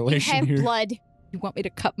volleyball. You correlation have here. blood. You want me to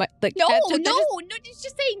cut my like? No, that no, just- it's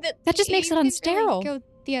just saying that. That just makes it you didn't unsterile. really go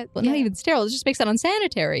the- well, not even sterile. It just makes it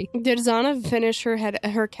unsanitary. Did Zana finish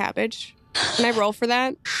her cabbage? Can I roll for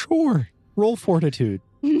that? Sure. Roll fortitude.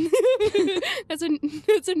 That's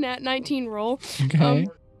a nat 19 roll. Okay.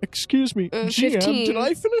 Excuse me, GM, 15. did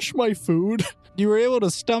I finish my food? You were able to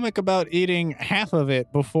stomach about eating half of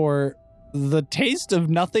it before the taste of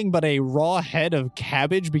nothing but a raw head of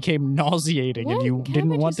cabbage became nauseating and What? you didn't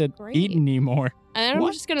Cabbage want is to great. eat anymore. And I'm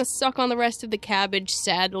What? just gonna suck on the rest of the cabbage,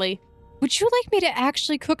 sadly. Would you like me to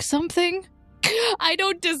actually cook something? I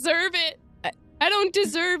don't deserve it. I don't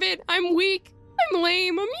deserve it. I'm weak. I'm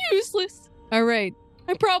lame. I'm useless. All right,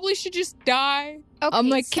 I probably should just die. Okay, I'm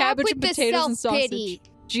like stop cabbage with and the potatoes and self-pity.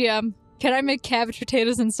 GM. Can I make cabbage,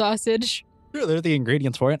 potatoes, and sausage? Sure, there are the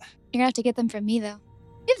ingredients for it. You're gonna have to get them from me though.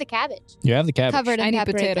 You have the cabbage You have the cabbage. covered in I need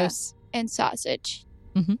paprika potatoes. and sausage.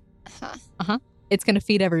 Mhm. Huh. It's gonna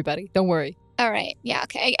feed everybody. Don't worry. All right. Yeah.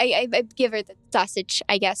 Okay. I give her the sausage,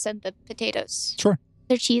 I guess, and the potatoes. Sure.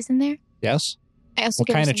 There cheese in there. Yes? I also What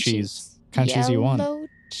give her kind some of cheese? What kind of cheese do you want? Yellow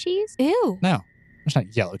cheese? Ew. No. There's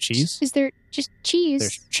not yellow cheese. Is there just cheese?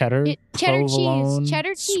 There's cheddar, Cheddar cheese. provolone,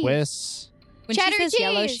 Cheddar cheese. Swiss. When Cheddar she says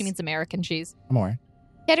yellow, cheese. she means American cheese. I'm aware.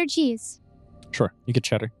 Cheddar cheese. Sure, you get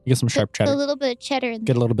cheddar. You get some sharp A cheddar. little bit of cheddar in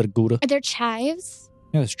Get there. a little bit of Gouda. Are there chives?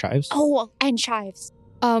 Yeah, there's chives. Oh, and chives.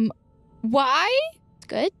 Why? It's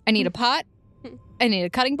good. I need a pot. I need a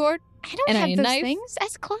cutting board. I don't And I have need a those knife. things.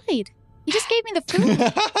 Ask Clyde. He just gave me the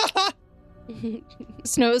food.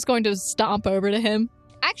 Snow is going to stomp over to him.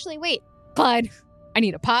 Actually, wait. Clyde, I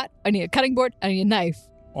need a pot. I need a cutting board. I need a knife.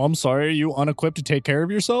 Oh, I'm sorry, are you unequipped to take care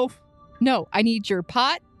of yourself? No, I need your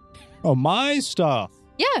pot. Oh, my stuff.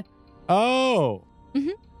 Yeah, Oh.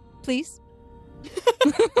 please.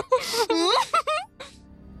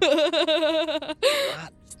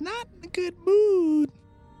 Not in a good mood.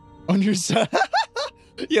 On your side.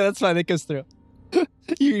 Yeah, that's fine. It goes through.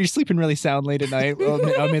 You're sleeping really sound late at night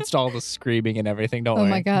amidst all the screaming and everything. Don't Oh worry.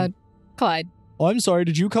 my God. Clyde. Oh, I'm sorry.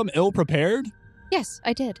 Did you come ill prepared? Yes,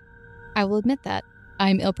 I did. I will admit that.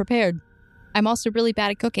 I'm ill prepared. I'm also really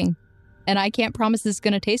bad at cooking. And I can't promise this is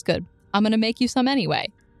going to taste good. I'm going to make you some anyway.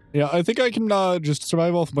 Yeah, I think I can just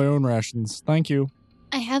survive off my own rations. Thank you.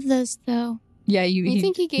 I have those, though. Yeah, You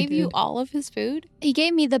think he gave you did. all of his food? He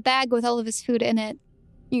gave me the bag with all of his food in it.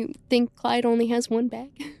 You think Clyde only has one bag?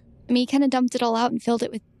 I mean, he kind of dumped it all out and filled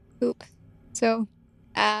it with poop. So,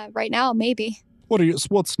 right now, maybe.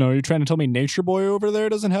 What, Snow? Are you trying to tell me Nature Boy over there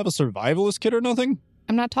doesn't have a survivalist kit or nothing?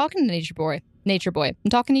 I'm not talking to Nature Boy. Nature Boy. I'm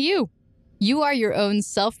talking to you. You are your own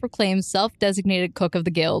self-proclaimed, self-designated cook of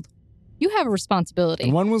the guild. You have a responsibility.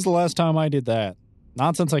 And when was the last time I did that?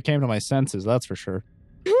 Not since I came to my senses, that's for sure.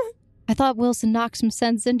 I thought Wilson knocked some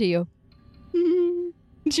sense into you.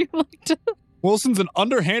 Would you like to? Wilson's an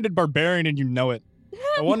underhanded barbarian and you know it.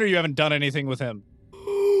 No wonder you haven't done anything with him.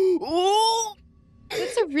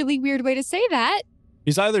 That's a really weird way to say that.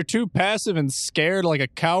 He's either too passive and scared like a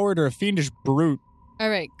coward or a fiendish brute. All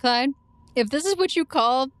right, Clyde. If this is what you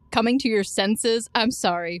call coming to your senses, I'm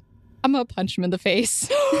sorry. I'm gonna punch him in the face.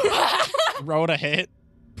 Roll a hit.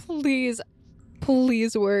 Please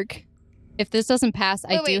work. If this doesn't pass,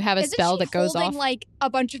 I do have a isn't spell she that goes holding, off. like a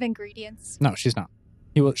bunch of ingredients. No, she's not.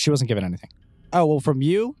 She wasn't given anything. Oh, well, from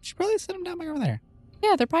you? She probably set him down back over there.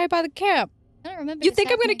 Yeah, they're probably by the camp. I don't remember. You this think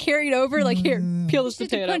I'm gonna happening. carry it over? Like, here, peel this She had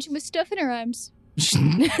to potato. punch him with stuff in her arms.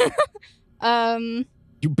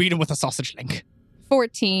 You beat him with a sausage link.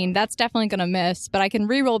 14. That's definitely gonna miss, but I can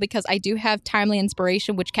reroll because I do have timely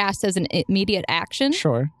inspiration, which casts as an immediate action,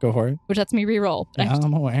 Sure, go for it. which lets me reroll. But I Yeah, have to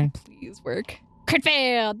I'm aware. please work. Crit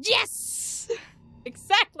failed. Yes,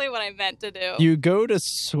 exactly what I meant to do. You go to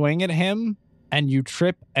swing at him, and you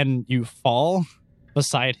trip and you fall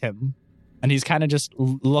beside him, and he's kind of just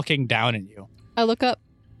looking down at you. I look up.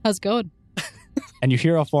 How's it going? And you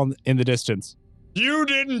hear off in the distance, "You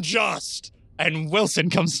didn't just!" And Wilson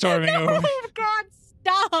comes storming over. For God's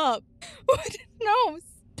Stop. No,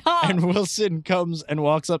 stop. And Wilson comes and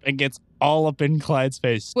walks up and gets all up in Clyde's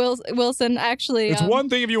face. Wilson, actually. It's one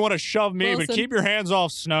thing if you want to shove me, but Wilson. keep your hands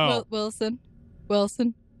off Snow. Wilson.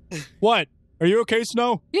 What? Are you okay,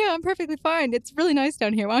 Snow? Yeah, I'm perfectly fine. It's really nice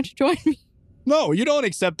down here. Why don't you join me? No, you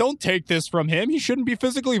don't take this from him. He shouldn't be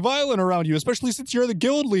physically violent around you, especially since you're the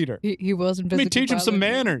guild leader. He wasn't Let physically me teach him some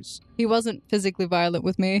violent with me. manners. He wasn't physically violent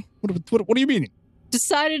with me. What do you mean?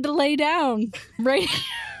 Decided to lay down right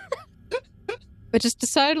But just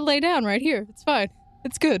decided to lay down right here. It's fine.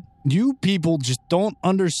 It's good. You people just don't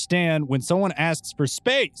understand when someone asks for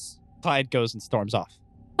space. Clyde goes and storms off.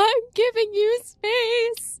 I'm giving you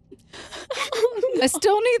space. I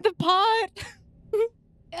still need the pot.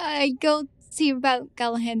 I go see about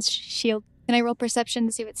Gallahan's shield. Can I roll perception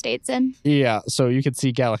to see what state it's in? Yeah, so you can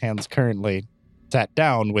see Gallahan's currently sat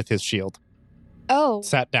down with his shield. Oh,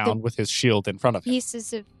 Sat down with his shield in front of him.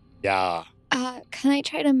 pieces of. Yeah. Can I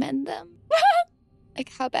try to mend them? Like,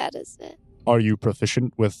 how bad is it? Are you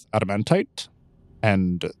proficient with adamantite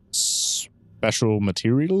and special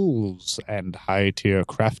materials and high-tier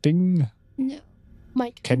crafting? No.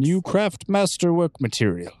 Mike. Can you craft masterwork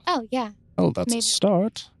material? Oh, yeah. Oh, that's Maybe. a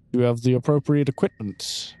start. You have the appropriate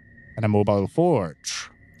equipment and a mobile forge.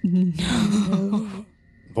 No.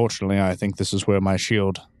 Unfortunately, I think this is where my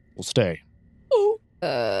shield will stay.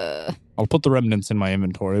 I'll put the remnants in my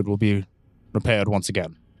inventory. It will be repaired once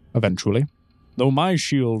again, eventually. Though my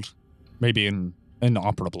shield may be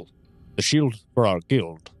inoperable, the shield for our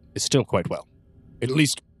guild is still quite well. At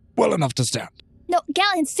least well enough to stand. No,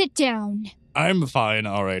 Gallahan, sit down. I'm fine,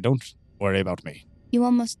 alright. Don't worry about me. You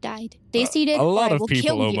almost died. Stacy did. A lot or I of will people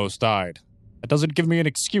kill you. almost died. That doesn't give me an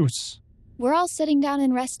excuse. We're all sitting down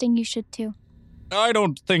and resting. You should too. I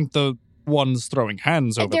don't think the ones throwing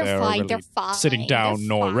hands over they're there fine. are really They're fine. sitting down They're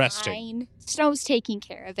nor fine. resting. Snow's taking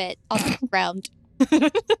care of it on the ground.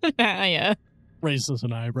 Yeah. Raises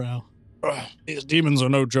an eyebrow. Ugh, these demons are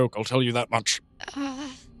no joke, I'll tell you that much.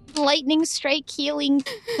 Lightning strike, healing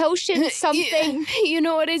potion, something. You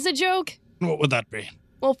know what is a joke? What would that be?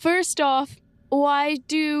 Well, first off, why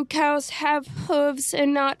do cows have hooves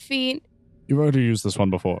and not feet? You've already used this one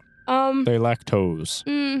before. They lack toes.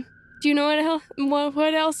 Do you know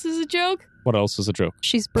what else is a joke? What else is a joke?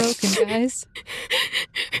 She's broken, guys.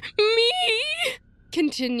 Me!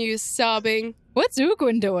 Continues sobbing. What's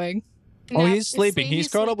Ugwin doing? Oh, he's sleeping. He's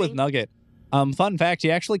curled up with Nugget. Fun fact,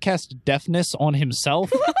 he actually cast deafness on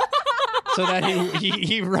himself. So that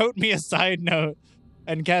he wrote me a side note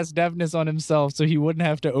and cast deafness on himself so he wouldn't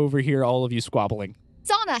have to overhear all of you squabbling.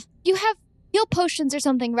 Zana, you have heal potions or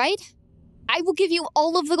something, right? I will give you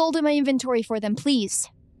all of the gold in my inventory for them, please.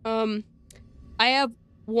 I have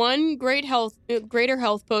one greater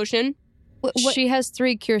health potion. What? She has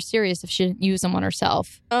 3 Cure Serious if she didn't use them on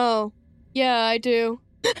herself. Oh, yeah, I do.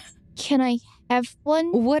 Can I have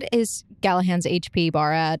one? What is Gallahan's HP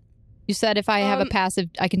bar at? You said if I have a passive,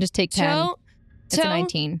 I can just take 10. It's a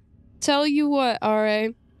 19. Tell you what, RA.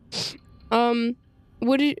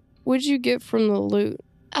 What did you get from the loot?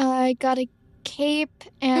 I got a cape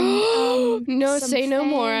and No, some say no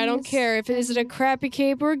more. I don't fangs care. If is it a and- crappy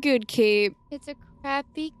cape or a good cape? It's a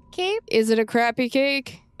crappy cape. Is it a crappy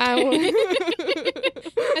cake? I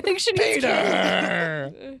think she needs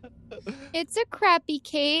Peter! It's a crappy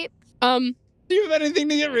cape. Do you have anything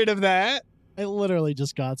to get rid of that? I literally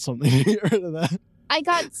just got something to get rid of that. I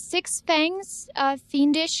got 6 fangs,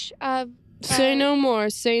 fiendish. Say no more.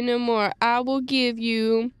 Say no more. I will give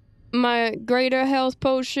you my greater health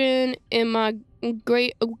potion and my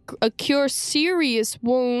a cure serious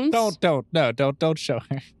wounds. Don't show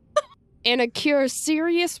her. And a cure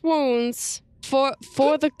serious wounds for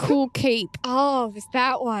the cool cape. Oh, it's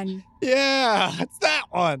that one. Yeah, it's that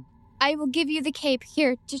one. I will give you the cape.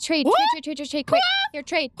 Here, to trade. What? Trade. Quick. Here,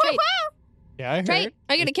 trade. Yeah, I heard. Trade.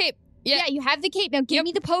 I get a cape. Yeah. Yeah, you have the cape. Now give Yep.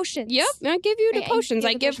 me the potions. Yep, I give you the Okay, I potions. give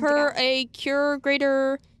I the give potions to her Gal. a cure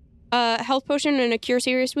greater health potion and a cure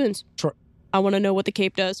serious wounds. Sure. I want to know what the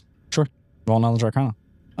cape does. Roll knowledge arcana.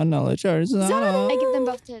 A knowledge arcana. I give them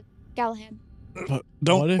both to Gallahan. What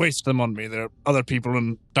Don't if- waste them on me. There are other people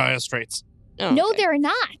in dire straits. Oh, No, okay. they're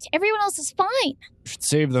not. Everyone else is fine. You should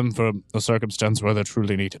save them for a circumstance where they're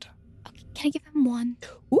truly needed. Okay, can I give him one?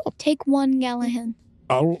 Ooh. Take one, Gallahan.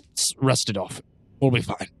 I'll rest it off. We'll be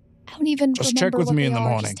fine. I don't even Just remember check with what me they in the are.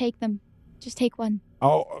 morning. Just take them. Just take one.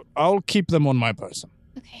 I'll keep them on my person.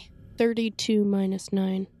 Okay. 32 minus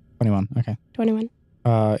 9. 21. Okay. 21.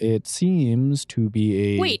 It seems to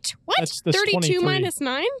be a. Wait, what? That's 32 23. minus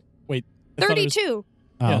 9? I thought it was- 32.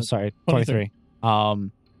 Oh, Yeah, sorry. 23.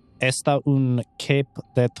 23. Esta un cape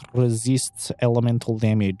that resists elemental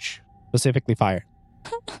damage, specifically fire.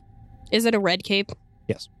 Is it a red cape?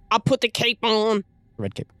 Yes. I'll put the cape on.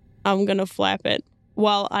 Red cape. I'm gonna flap it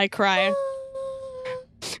while I cry.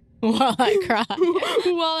 While I cry.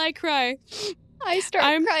 While I cry. I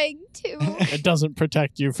start crying too. It doesn't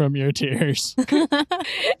protect you from your tears.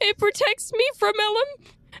 It protects me from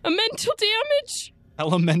mental damage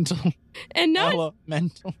Elemental. and not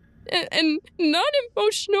Elemental. and not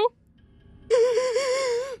emotional.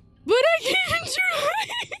 But I can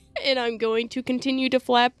try. And I'm going to continue to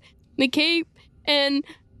flap the cape and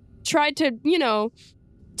try to,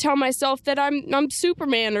 tell myself that I'm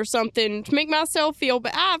Superman or something to make myself feel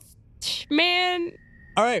man.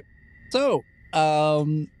 All right. So,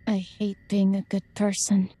 I hate being a good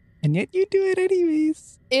person. and yet you do it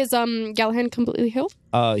anyways. Is Gallahan completely healed?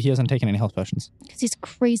 He hasn't taken any health potions. Because he's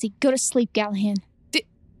crazy. Go to sleep, Gallahan.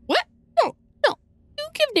 What? No. You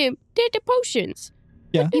give them the potions.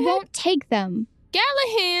 Yeah. He won't take them.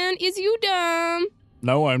 Gallahan, is you dumb?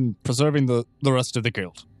 No, I'm preserving the rest of the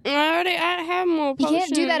guild. I have more You potions.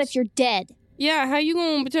 can't do that if you're dead. Yeah, how you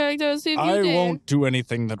gonna protect us if you I dead? won't do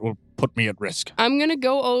anything that will put me at risk. I'm gonna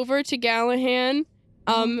go over to Gallahan.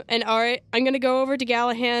 And all right, I'm gonna go over to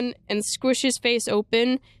Gallahan and squish his face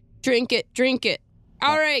open. Drink it.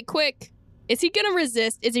 All right, quick. Is he gonna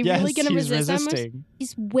resist? Is he really gonna resist?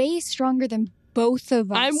 He's way stronger than both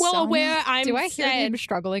of us. I'm well Sana. aware. I'm Do I hear sad. him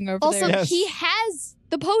struggling over Also, there? Yes. he has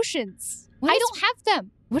the potions. What I is- don't have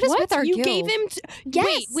them. What is What? with our You guild? gave him?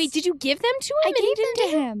 Yes. Wait. Did you give them to him? I and he gave didn't them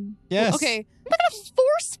to take him. Yes. Okay. I'm not gonna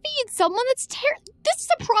force feed someone that's This is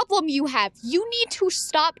a problem you have. You need to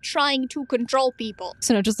stop trying to control people.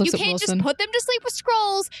 So no, just looks You at can't Wilson. just put them to sleep with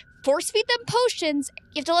scrolls, force feed them potions.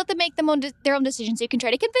 You have to let them make their own decisions. You can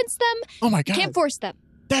try to convince them. Oh my You god, can't force them.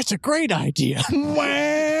 that's a great idea.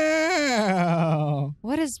 Wow.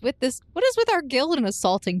 What is with this? What is with our guild and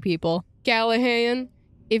assaulting people? Gallahan,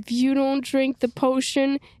 if you don't drink the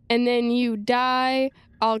potion and then you die,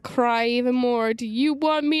 I'll cry even more. Do you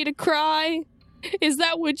want me to cry? Is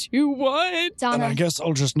that what you want? Then I Donna, guess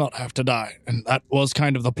I'll just not have to die. And that was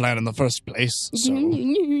kind of the plan in the first place. So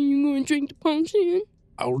You gonna drink the potion?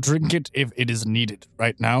 I'll drink it if it is needed.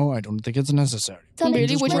 Right now, I don't think it's necessary. Donna, Really?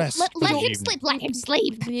 just Would you- let for the him evening. sleep. Let him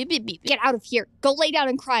sleep. Get out of here. Go lay down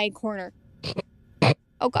and cry in corner.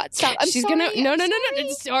 Oh God, stop! I'm She's sorry. gonna no. I'm sorry.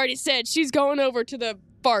 It's already said. She's going over to the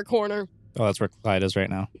far corner. Oh, that's where Clyde is right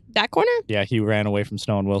now. That corner? Yeah, he ran away from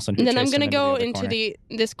Snow and Wilson. Who And then I'm chased him gonna go the other into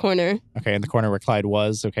corner. this corner. Okay, in the corner where Clyde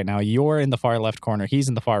was. Okay, now you're in the far left corner. He's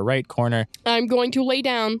in the far right corner. I'm going to lay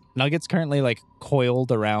down. Nugget's currently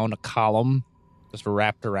coiled around a column, just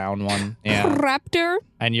wrapped around one. Yeah, Raptor.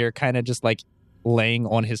 and you're kind of just laying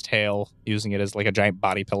on his tail, using it as a giant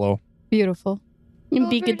body pillow. Beautiful.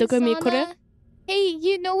 Over to Sana. Hey,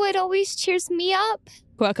 you know what always cheers me up?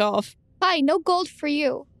 Quack off. Fine, no gold for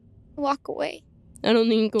you. Walk away. I don't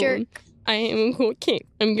need gold. Jerk. I am a cape.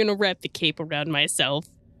 I'm gonna wrap the cape around myself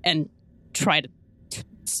and try to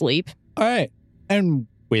sleep. All right, and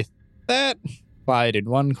with that, Clyde in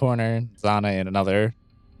one corner, Zana in another,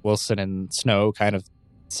 Wilson and Snow kind of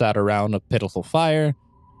sat around a pitiful fire.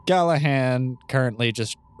 Gallahan currently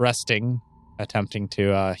just resting, attempting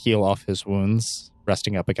to heal off his wounds,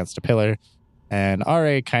 resting up against a pillar. And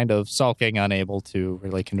Ra kind of sulking, unable to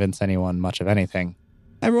really convince anyone much of anything.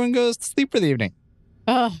 Everyone goes to sleep for the evening.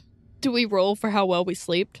 Do we roll for how well we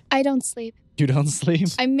slept? I don't sleep. You don't sleep?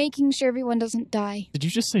 I'm making sure everyone doesn't die. Did you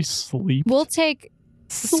just say sleep? We'll take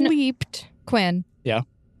Sleeped. Quinn. Yeah.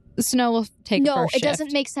 Snow will take No, first it doesn't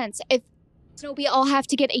shift. make sense. If we all have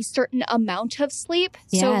to get a certain amount of sleep,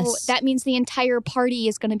 so Yes. that means the entire party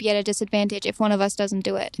is going to be at a disadvantage if one of us doesn't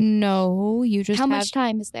do it. No, you just How have... much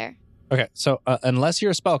time is there? Okay, so unless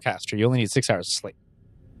you're a spellcaster, you only need 6 hours of sleep.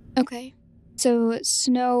 Okay. So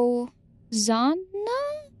Snow Zana?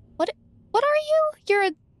 What are you? You're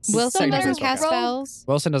a Wilson Second doesn't level cast spellcaster. spells.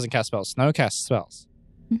 Wilson doesn't cast spells. Snow casts spells.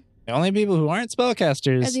 Hmm. The only people who aren't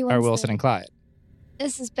spellcasters Everyone's are Wilson there. and Clyde.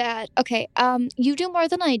 This is bad. Okay. You do more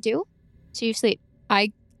than I do, so you sleep.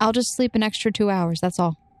 I'll just sleep an extra 2 hours. That's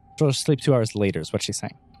all. She'll sleep 2 hours later is what she's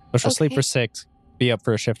saying. So she'll sleep Okay. for 6, be up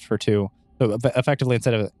for a shift for 2. So effectively,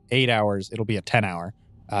 instead of 8 hours, it'll be a 10-hour,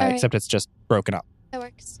 right. except it's just broken up. That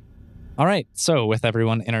works. All right, so with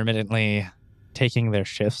everyone intermittently taking their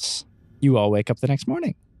shifts, you all wake up the next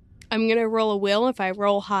morning. I'm gonna roll a will. If I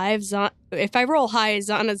roll high,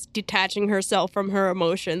 Zana's detaching herself from her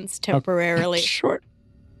emotions temporarily. Short.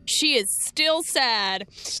 She is still sad.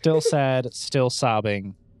 Still sad, still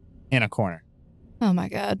sobbing, in a corner. Oh my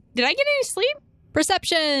god. Did I get any sleep?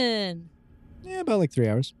 Perception. Yeah, about 3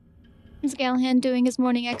 hours. Is Gallahan doing his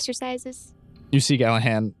morning exercises? You see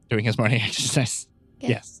Gallahan doing his morning exercise.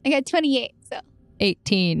 Good. Yes. I got 28, so.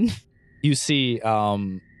 18. You see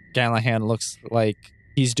Gallahan looks like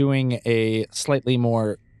he's doing a slightly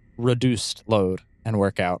more reduced load and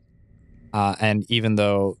workout. And even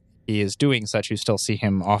though he is doing such, you still see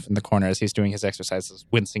him off in the corner as he's doing his exercises,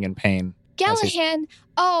 wincing in pain. Gallahan,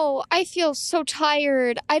 I feel so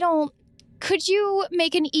tired. Could you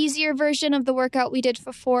make an easier version of the workout we did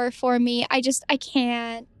before for me? I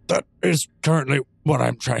can't. That is currently what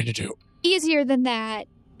I'm trying to do. Easier than that.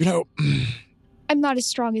 You know, I'm not as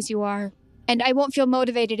strong as you are. And I won't feel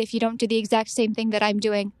motivated if you don't do the exact same thing that I'm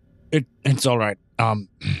doing. it's all right.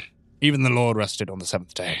 Even the Lord rested on the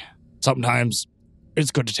 7th day. Sometimes it's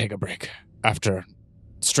good to take a break after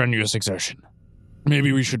strenuous exertion.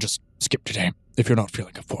 Maybe we should just skip today if you're not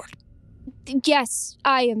feeling up for it. Yes,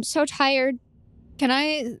 I am so tired.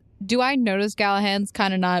 Do I notice Gallahan's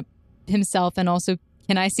kind of not himself, and also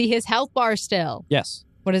can I see his health bar still? Yes.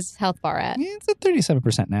 What is his health bar at? It's at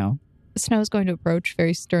 37% now. Snow is going to approach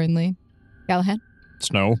very sternly. Gallahan,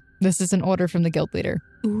 Snow? this is an order from the guild leader.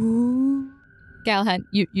 Ooh. Gallahan,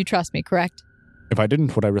 you trust me, correct? If I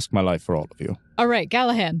didn't, would I risk my life for all of you? All right,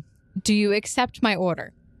 Gallahan, do you accept my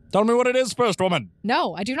order? Tell me what it is first, woman.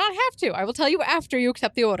 No, I do not have to. I will tell you after you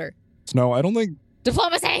accept the order. Snow, I don't think...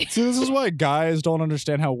 Diplomacy! See, this is why guys don't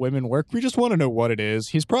understand how women work. We just want to know what it is.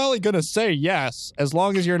 He's probably going to say yes, as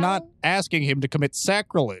long as you're not asking him to commit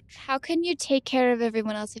sacrilege. How can you take care of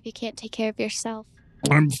everyone else if you can't take care of yourself?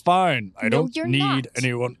 I'm fine. I No, don't you're need not.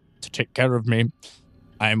 anyone to take care of me.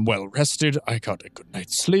 I am well rested. I got a good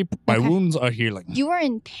night's sleep. My Okay. wounds are healing. You are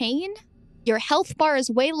in pain? Your health bar is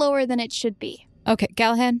way lower than it should be. Okay,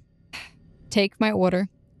 Gallahan, take my order.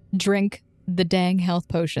 Drink the dang health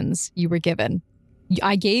potions you were given.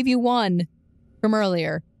 I gave you one from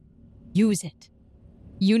earlier. Use it.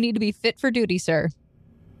 You need to be fit for duty, sir.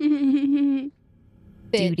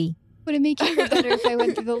 Fit. Duty. Would it make you feel better if I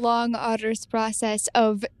went through the long, arduous process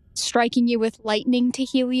of striking you with lightning to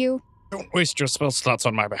heal you? Don't waste your spell slots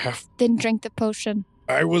on my behalf. Then drink the potion.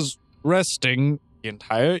 I was resting the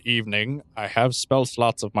entire evening. I have spell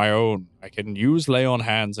slots of my own. I can use lay on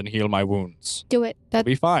hands and heal my wounds. Do it. I'll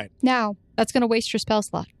be fine. Now. That's going to waste your spell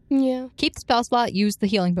slot. Yeah. Keep the spell slot, use the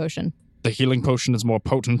healing potion. The healing potion is more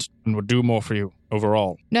potent and would do more for you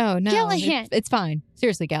overall. No, Gallahan. it's fine.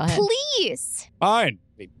 Seriously, Gallahan. Please. Fine.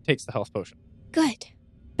 He takes the health potion. Good.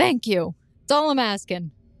 Thank you. That's all I'm asking.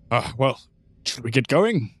 Well, should we get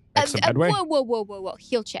going? Make some headway? Whoa.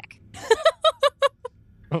 Heal check.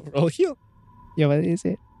 Roll heal. Yeah, what is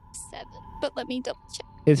it? 7. But let me double check.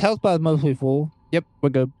 His health bar is mostly full. Yep, we're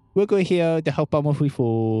good. We're good here. The health bar mostly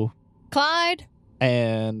full. Clyde?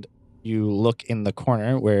 And you look in the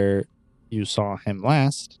corner where you saw him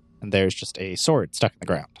last, and there's just a sword stuck in the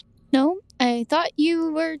ground. No, I thought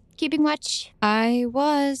you were keeping watch. I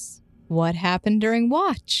was. What happened during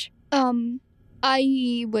watch?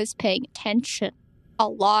 I was paying attention. A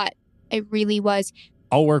lot. I really was.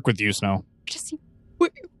 I'll work with you, Snow. Just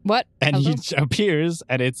What? And Hello? he appears,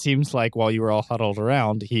 and it seems like while you were all huddled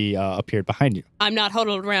around, he appeared behind you. I'm not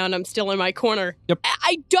huddled around. I'm still in my corner.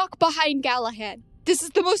 I duck behind Gallahan. This is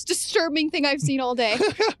the most disturbing thing I've seen all day.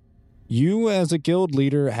 You, as a guild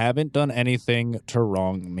leader, haven't done anything to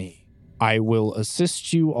wrong me. I will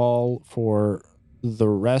assist you all for the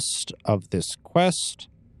rest of this quest,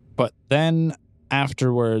 but then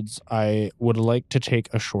afterwards, I would like to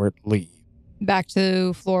take a short leave. Back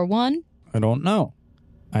to floor 1? I don't know.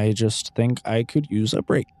 I just think I could use a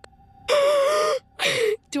break.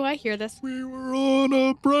 Do I hear this? We were on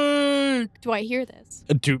a break. Do I hear this?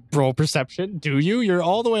 Do roll perception? Do you? You're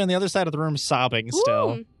all the way on the other side of the room sobbing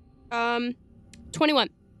still. Ooh. 21.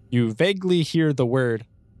 You vaguely hear the word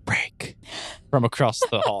break From across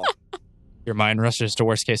the hall. Your mind rushes to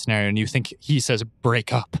worst case scenario and you think he says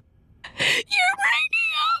break up. You're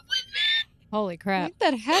breaking up with me! Holy I crap. think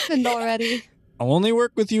that happened already. I'll only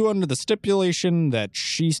work with you under the stipulation that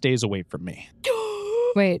she stays away from me.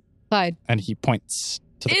 Wait, Clyde. And he points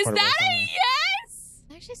to the Is corner that of a yes?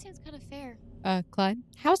 That actually seems kind of fair. Clyde,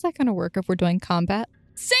 how's that going to work if we're doing combat?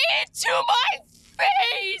 Say it to my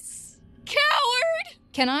face! Coward!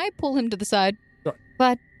 Can I pull him to the side? Sure.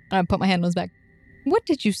 Clyde, I put my hand on his back. What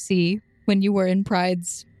did you see when you were in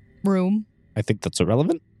Pride's room? I think that's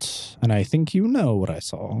irrelevant, and I think you know what I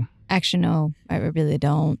saw. Actually, no, I really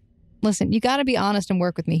don't. Listen, you got to be honest and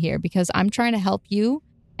work with me here because I'm trying to help you.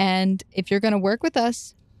 And if you're going to work with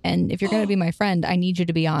us and if you're going to be my friend, I need you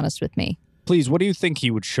to be honest with me. Please, what do you think he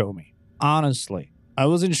would show me? Honestly, I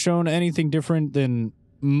wasn't shown anything different than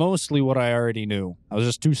mostly what I already knew. I was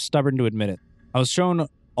just too stubborn to admit it. I was shown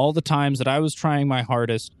all the times that I was trying my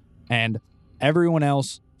hardest, and everyone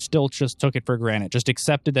else still just took it for granted, just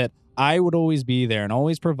accepted that I would always be there and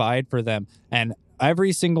always provide for them. And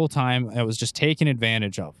every single time, I was just taken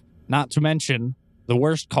advantage of. Not to mention the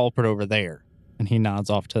worst culprit over there. And he nods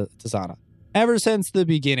off to Zana. Ever since the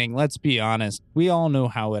beginning, let's be honest, we all know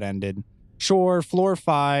how it ended. Sure, floor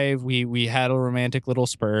 5, we had a romantic little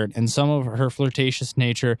spurt, and some of her flirtatious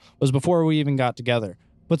nature was before we even got together.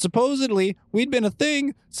 But supposedly, we'd been a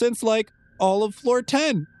thing since, like, all of floor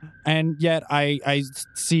 10. And yet, I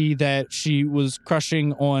see that she was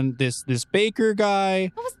crushing on this baker guy.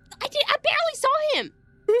 I barely saw him.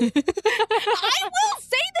 I will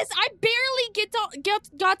say this. I barely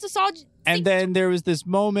got to saw. And then there was this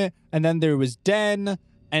moment, and then there was Den,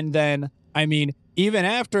 and then, I mean, even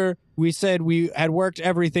after we said we had worked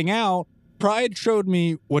everything out, Pride showed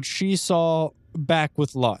me what she saw back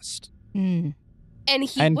with Lust. Mm. And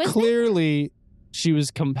he And was clearly, she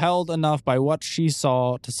was compelled enough by what she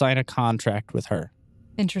saw to sign a contract with her.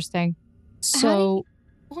 Interesting. So,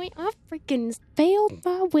 Point, I freaking failed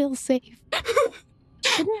my will save.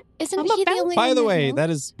 Isn't I'm he the about- only By one the that way, knows? that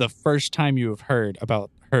is the first time you have heard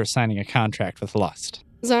about her signing a contract with Lust.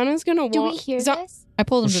 Zana's gonna Do we walk. hear this? I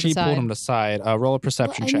pulled him to the She side. pulled him aside. Roll a Well,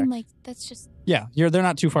 perception I check. mean, like, that's just Yeah, they're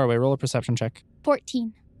not too far away. Roll a perception check.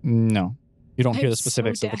 14. No, you don't hear I'm the so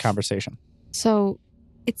specifics of the deaf. conversation. So,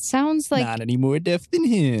 it sounds like Not any more deaf than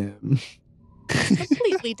him.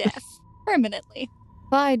 Completely deaf. Permanently.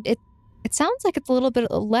 Clyde, it sounds like it's a little bit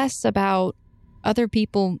less about other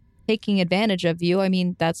people taking advantage of you. I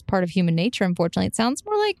mean, that's part of human nature, unfortunately. It sounds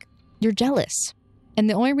more like you're jealous. And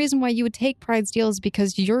the only reason why you would take Pride's deal is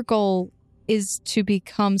because your goal is to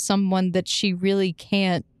become someone that she really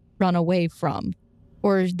can't run away from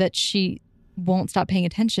or that she won't stop paying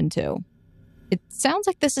attention to. It sounds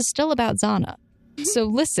like this is still about Zana. So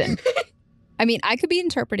listen, I mean, I could be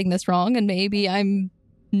interpreting this wrong and maybe I'm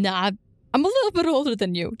not. I'm a little bit older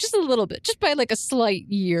than you, just a little bit, just by like a slight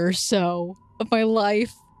year or so of my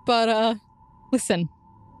life. But listen,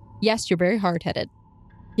 yes, you're very hard-headed.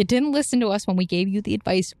 You didn't listen to us when we gave you the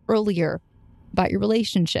advice earlier about your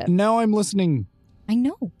relationship. Now I'm listening. I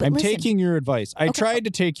know, but I'm listen, taking your advice. I Okay. tried to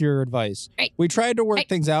take your advice. Right. We tried to work Right.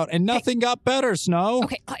 things out, and nothing got better, Snow.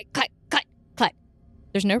 Okay, Clyde.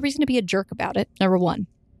 There's no reason to be a jerk about it, number one.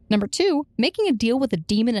 Number two, making a deal with a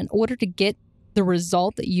demon in order to get the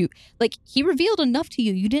result that you... Like, he revealed enough to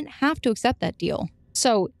you. You didn't have to accept that deal.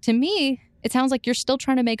 So, to me, it sounds like you're still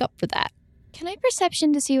trying to make up for that. Can I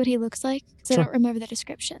perception to see what he looks like? Because Sure. I don't remember the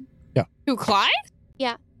description. Who, Clyde?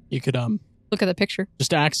 You could Look at the picture.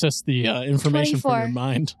 just access the information from your 24.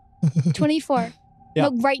 mind. 24. Yeah.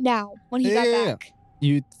 Look, right now, when he got Yeah. back.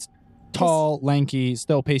 You tall, lanky,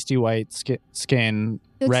 still pasty white skin,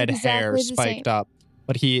 Looks red exactly hair the spiked same. up,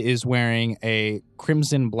 but he is wearing a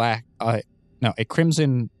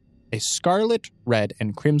scarlet, red,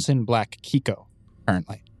 and crimson black Kiko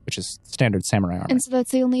currently, which is standard samurai armor. And so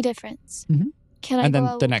that's the only difference. Mhm. Can I And go then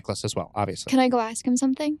out- the necklace as well, obviously. Can I go ask him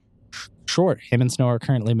something? Sure, him and Snow are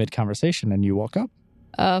currently mid-conversation, and you woke up.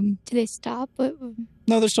 Do they stop?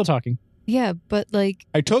 No, they're still talking. Yeah, but like,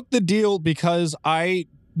 I took the deal because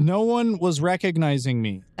no one was recognizing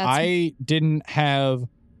me. That's- I didn't have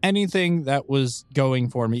anything that was going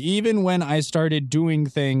for me. Even when I started doing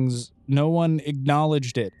things, no one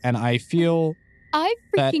acknowledged it. And I feel I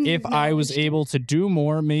that freaking if I was acknowledged able to do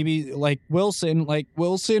more, maybe like Wilson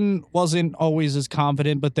wasn't always as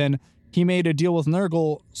confident, but then he made a deal with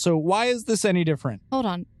Nurgle. So why is this any different? hold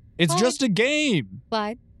on, It's Why? just a game.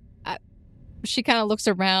 Clyde. She kind of looks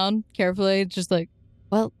around carefully, just like,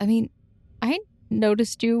 well, I mean, I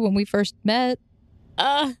noticed you when we first met.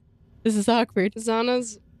 This is awkward.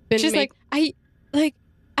 Zana's been She's like, I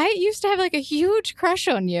used to have like a huge crush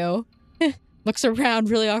on you. Looks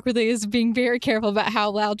around really awkwardly, is being very careful about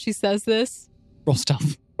how loud she says this. Roll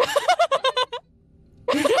stuff.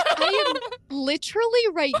 I am literally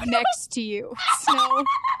right next to you, Snow.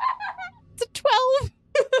 It's a 12.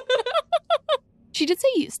 she did say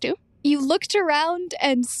used to. You looked around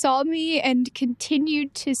and saw me and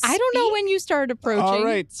continued to speak. I don't know when you started approaching. All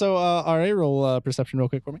right. So, RA, roll perception real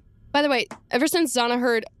quick for me. By the way, ever since Zana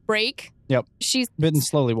heard break, Yep. she's Been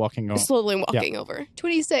slowly walking on. slowly walking over.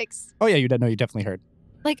 26. Oh, yeah, you definitely heard.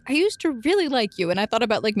 Like, I used to really like you, and I thought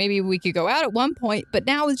about, like, maybe we could go out at one point, but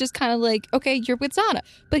now it's just kind of like, okay, you're with Zana.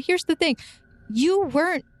 But here's the thing. You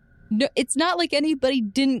weren't, no, it's not like anybody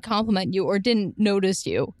didn't compliment you or didn't notice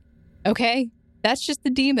you, okay? That's just the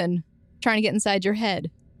demon trying to get inside your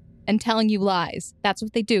head and telling you lies. That's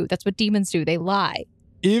what they do. That's what demons do. They lie.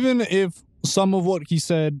 Even if some of what he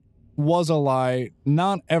said was a lie,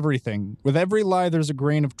 not everything. With every lie, there's a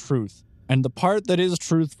grain of truth. And the part that is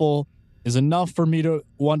truthful is enough for me to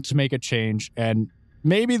want to make a change. And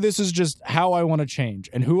maybe this is just how I want to change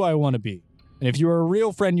and who I want to be. And if you were a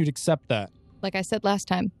real friend, you'd accept that. Like I said last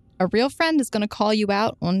time, a real friend is going to call you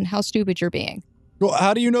out on how stupid you're being. Well,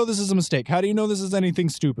 how do you know this is a mistake? How do you know this is anything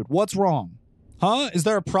stupid? What's wrong? Huh? Is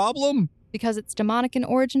there a problem? Because it's demonic in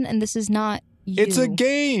origin, and this is not you. It's a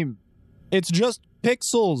game. It's just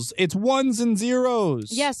pixels. It's ones and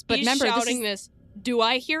zeros. Yes, but He's remember, shouting this. Do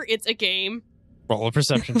I hear it's a game? Roll a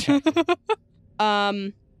perception check.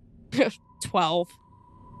 12.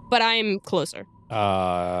 But I'm closer.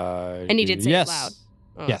 And he did say yes. it loud.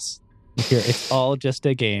 Oh. Yes. Here, it's all just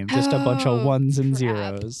a game. Just a bunch of Oh, ones and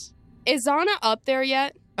crap. zeros. Is Zana up there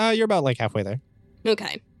yet? You're about like halfway there.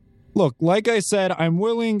 Okay. Look, like I said, I'm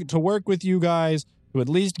willing to work with you guys to at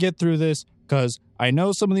least get through this because I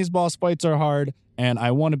know some of these boss fights are hard and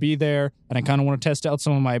I want to be there and I kind of want to test out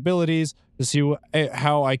some of my abilities to see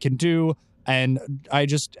how I can do. And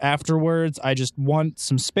afterwards, I just want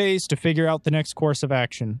some space to figure out the next course of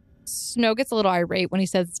action. Snow gets a little irate when he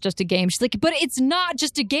says it's just a game. She's like, but it's not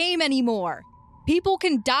just a game anymore. People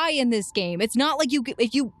can die in this game. It's not like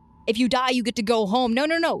if you die, you get to go home.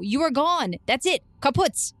 No. You are gone. That's it.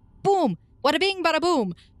 Kaputs. Boom. Bada bing, bada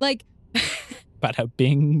boom. Like, Bada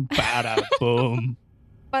bing, bada boom.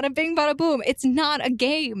 bada bing, bada boom. It's not a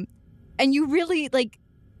game. And you really,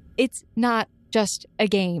 it's not just a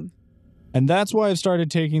game. And that's why I've started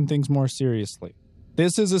taking things more seriously.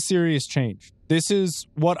 This is a serious change. This is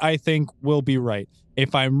what I think will be right.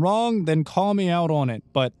 If I'm wrong, then call me out on it.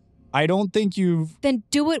 But I don't think Then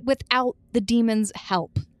do it without the demon's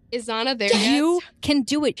help. Is Zana there yet? You can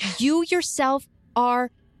do it. You yourself are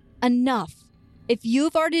enough. If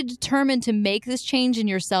you've already determined to make this change in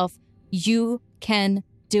yourself, you can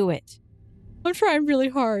do it. I'm trying really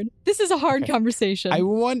hard. This is a hard Okay. conversation.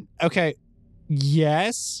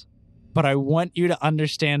 yes, but I want you to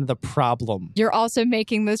understand the problem. You're also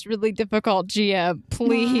making this really difficult, GM.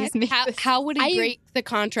 Please. make this- How would he break the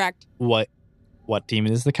contract? What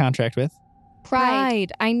demon is the contract with?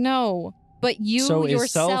 Pride. I know. But you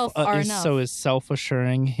yourself are enough. So is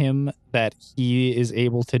self-assuring him that he is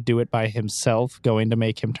able to do it by himself going to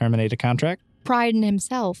make him terminate a contract? Pride in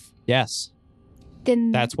himself. Yes.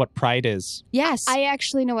 Then That's what pride is. Yes. I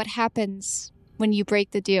actually know what happens when you break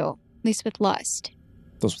the deal, at least with lust.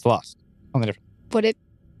 Those was lost. Only different. What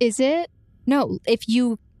is it? No, if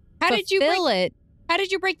you How did you fulfill break? it. How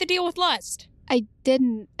did you break the deal with lust? I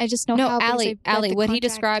didn't. I just know No, how. because I read Allie, the what he contract.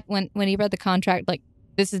 described when he read the contract,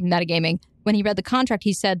 this is metagaming. When he read the contract,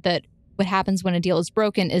 he said that what happens when a deal is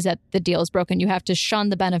broken is that the deal is broken. You have to shun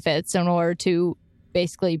the benefits in order to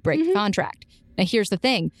basically break the contract. Now, here's the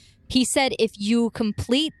thing. He said if you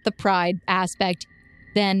complete the pride aspect,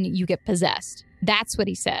 then you get possessed. That's what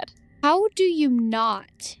he said. How do you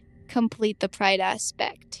not complete the pride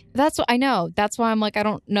aspect? That's what I know. That's why I'm like, I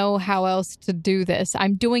don't know how else to do this.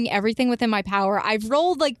 I'm doing everything within my power. I've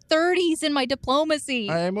rolled 30s in my diplomacy.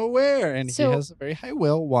 I'm aware, and So- he has a very high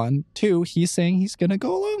will. 1, 2, he's saying he's going to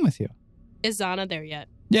go along with you. Is Zana there yet?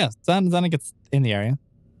 Yeah, Zana gets in the area.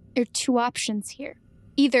 There are two options here.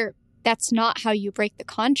 Either that's not how you break the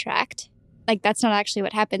contract, that's not actually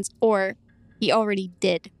what happens, or he already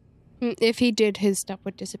did. If he did, his stuff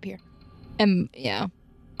would disappear. Yeah.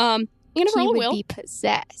 I'm gonna He roll a would will. be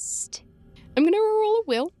possessed. I'm gonna roll a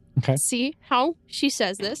will. Okay. See how she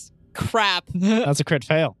says this. Crap. That's a crit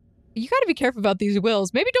fail. You got to be careful about these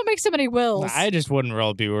wills. Maybe don't make so many wills. I just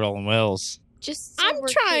wouldn't be rolling wills. Just so I'm we're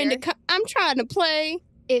trying clear, to. I'm trying to play.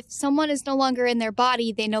 if someone is no longer in their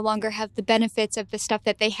body, they no longer have the benefits of the stuff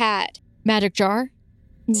that they had. Magic jar.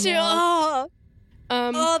 No.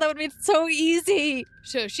 Oh, that would be so easy.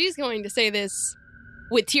 So she's going to say this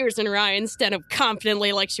with tears in her eye instead of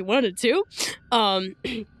confidently like she wanted to.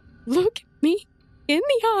 Look me in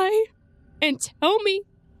the eye and tell me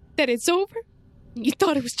that it's over. You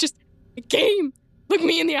thought it was just a game. Look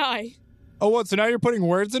me in the eye. Oh, what? So now you're putting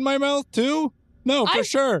words in my mouth too? No, for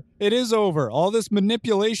sure. It is over. All this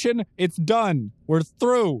manipulation, it's done. We're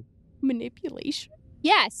through. Manipulation?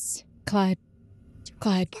 Yes. Clyde.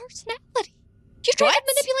 Personality. You tried to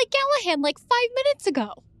manipulate Gallahan 5 minutes ago.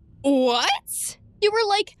 What? You were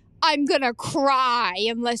like, I'm gonna cry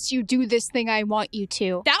unless you do this thing I want you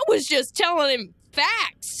to. That was just telling him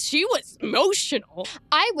facts. She was emotional.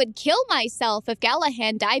 I would kill myself if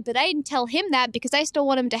Gallahan died, but I didn't tell him that because I still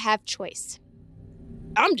want him to have choice.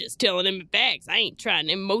 I'm just telling him facts. I ain't trying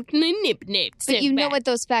to emotionally nip. But you know what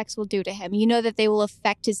those facts will do to him. You know that they will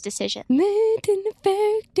affect his decision.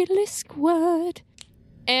 Squad.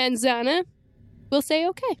 And Zana will say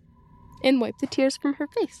okay and wipe the tears from her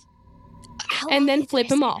face and then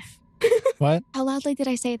flip him off. What? How loudly did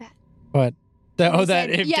I say that? What? That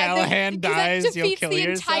if Yeah, Callahan because that dies, you'll defeats kill the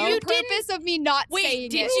yourself? entire purpose of me not Wait, saying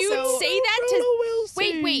did it. you So- say that to...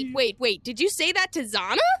 We'll Wait. Did you say that to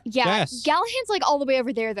Zana? Yeah, Yes. Gallahan's like all the way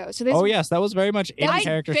over there though. So there's Oh, yes, that was very much in that was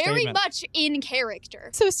character very statement. much in character.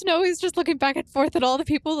 So Snowy's just looking back and forth at all the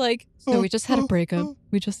people like, so we just had a breakup.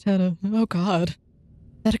 We just had a, oh God. Is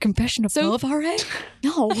that a confession of So- love already?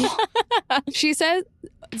 No. She says,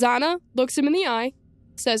 Zana looks him in the eye,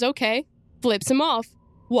 says okay, flips him off,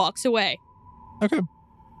 walks away. Okay.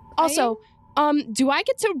 Also, do I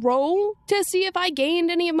get to roll to see if I gained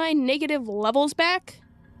any of my negative levels back?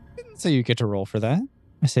 So you get to roll for that.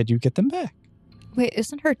 I said you get them back. Wait,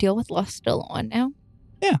 isn't her deal with lust still on now?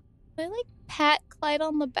 I like pat Clyde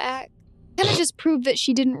on the back. Kind of just proved that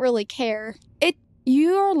she didn't really care.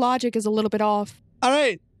 Your logic is a little bit off. All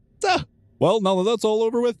right. So, well, now that that's all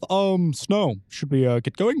over with, Snow, should we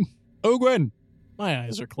get going? Ugwin, My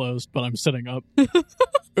eyes are closed, but I'm sitting up.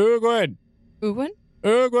 Ugwin, Uwin?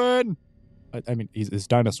 Ugwin. I mean, his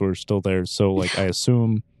dinosaur's still there, so like I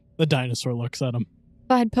assume. The dinosaur looks at him.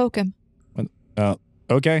 I'd poke him.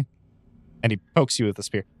 Okay. And he pokes you with a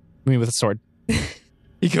spear. With a sword.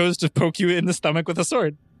 He goes to poke you in the stomach with a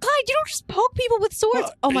sword. Clyde, you don't just poke people with swords.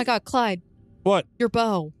 What? Oh my God, Clyde. What? Your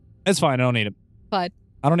bow. It's fine. I don't need it. Clyde.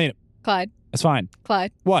 I don't need it. Clyde. It's fine.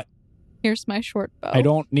 Clyde. What? Here's my short bow. I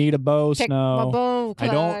don't need a bow, Pick Snow. my bow, I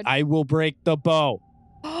Clyde. don't. I will break the bow.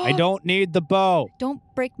 I don't need the bow. Don't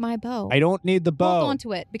break my bow. I don't need the bow. Hold on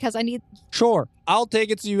to it because I need. Sure. I'll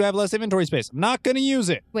take it so you have less inventory space. I'm not going to use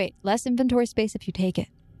it. Wait, less inventory space if you take it.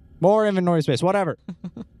 More inventory space. Whatever.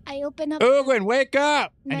 I open up. Ugwin, wake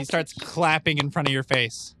up! And he Message. starts clapping in front of your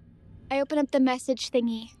face. I open up the message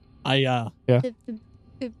thingy. The-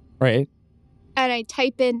 Right? and I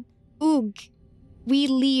type in, "Oog, we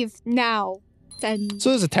leave now." And So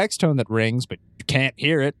there's a text tone that rings, but you can't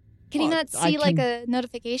hear it. can you Well, not I see like can- a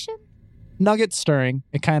notification? Nugget stirring.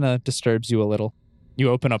 It kind of disturbs you a little. You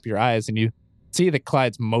open up your eyes and you see that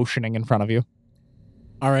Clyde's motioning in front of you.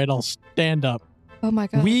 All right, I'll stand up. Oh my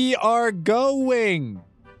God. We are going.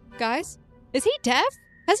 Guys, is he deaf?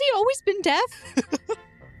 Has he always been deaf?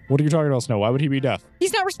 What are you talking about, Snow? Why would he be deaf?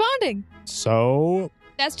 He's not responding. So,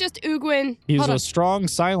 That's just Ugwin. He's Hold a on. strong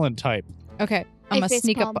silent type. Okay, I I'm gonna face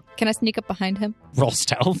sneak palm. up. Can I sneak up behind him? Roll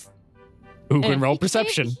stealth. Ugwin, roll I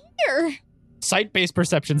perception. can't hear. Sight-based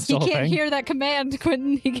perception He still a can't thing. hear that command,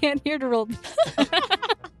 Quentin. He can't hear to roll.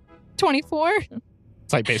 24.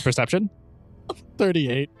 Sight-based perception.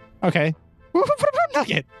 38. Okay.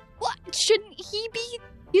 Nugget. What? Shouldn't he be?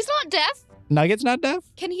 He's not deaf. Nugget's not deaf?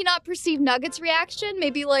 Can he not perceive Nugget's reaction?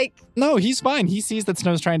 Maybe like No, he's fine. He sees that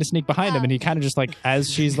Snow's trying to sneak behind him, and he kind of just like, as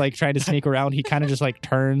she's like trying to sneak around, he kind of just like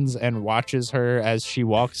turns and watches her as she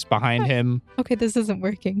walks behind him. Okay, this isn't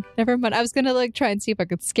working. Never mind. I was gonna like try and see if I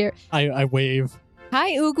could scare. I wave.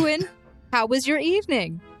 Hi, Ugwin. How was your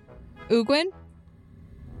evening? Ugwin?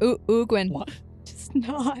 Ugwin. What? Just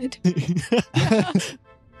nod.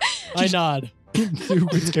 I nod.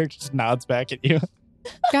 Ugwin's character just nods back at you.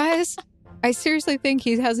 Guys, I seriously think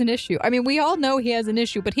he has an issue. I mean, we all know he has an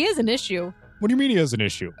issue, but he has an issue. what do you mean he has an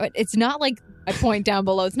issue? But it's not like I point down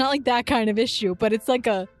below. It's not like that kind of issue, but it's like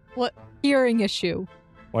a hearing issue.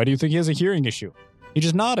 Why do you think he has a hearing issue? He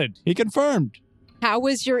just nodded. He confirmed. How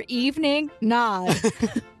was your evening? Nod.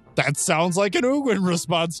 That sounds like an Ugwin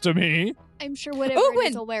response to me. I'm sure whatever it Owen!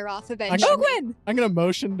 is will wear off eventually. Ugwin! I'm going to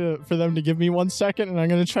motion for them to give me 1 second, and I'm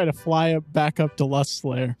going to try to fly back up to Lust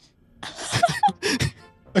Slayer.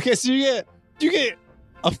 Okay, so you get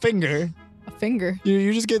a finger. A finger.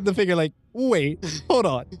 You just get the finger like, wait, hold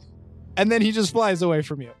on. And then he just flies away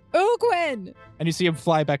from you. Ugwin! And you see him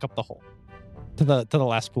fly back up the hole to the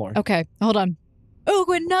last floor. Okay, hold on.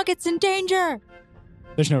 Ugwin, Nugget's in danger!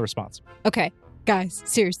 There's no response. Okay, guys,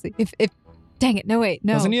 seriously. If dang it, no wait,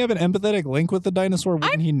 no. Doesn't he have an empathetic link with the dinosaur?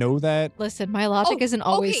 Wouldn't he know that? Listen, my logic Oh, isn't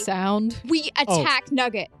always okay. sound. We attack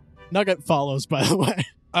Nugget. Nugget follows, by the way.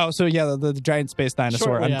 Oh, so yeah, the giant space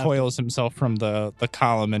dinosaur Shortly uncoils himself from the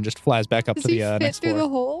column and just flies back up Does to he the fit next through floor. the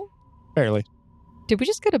hole? Barely. Did we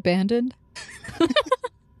just get abandoned?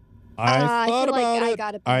 I thought feel like about I it.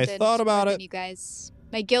 got I abandoned thought about more than it. You guys,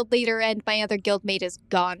 my guild leader and my other guild mate is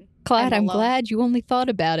gone. Clyde, I'm alone. glad you only thought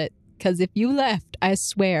about it. Because if you left, I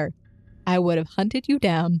swear, I would have hunted you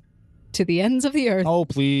down to the ends of the earth. Oh,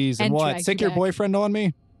 please. And And what? drag Sick you your back. boyfriend on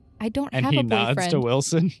me? I don't And have he a nods boyfriend. to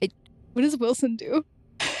Wilson. What does Wilson do?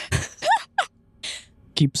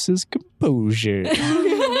 Keeps his composure.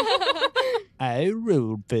 I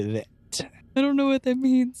rolled for that. I don't know what that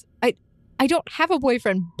means. I don't have a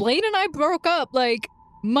boyfriend. Blaine and I broke up like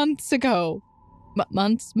months ago.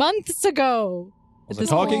 Months ago. Was This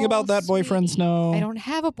it talking is about that boyfriend, sweet. Snow? I don't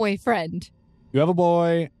have a boyfriend. You have a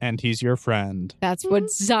boy, and he's your friend. That's what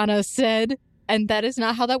Zana said. And that is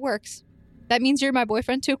not how that works. That means you're my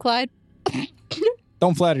boyfriend too, Clyde.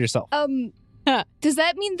 Don't flatter yourself. Does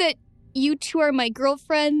that mean that you two are my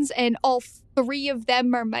girlfriends and all three of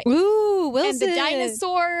them are my Ooh, Wilson. and the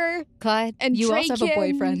dinosaur? Clyde, and you also have a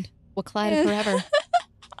Draken. boyfriend. We'll Clyde it forever.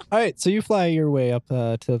 All right, so you fly your way up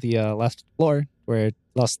to the last floor where it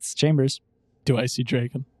lost its chambers. Do I see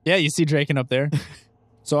Draken? Yeah, you see Draken up there.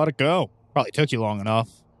 So how'd it go? Probably took you long enough.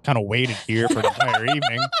 Kind of waited here for the entire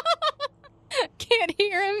evening. Can't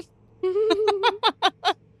hear him.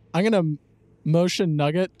 I'm going to motion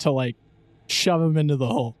Nugget to, like, shove him into the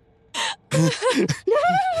hole.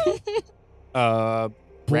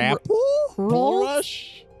 Grapple? Bull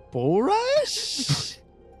rush? Bull rush?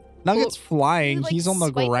 Nugget's flying. like, He's on the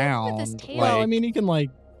swipe over with ground. his tail. Well, I mean, he can, like,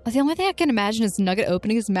 The only thing I can imagine is Nugget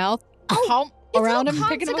opening his mouth, hump around him,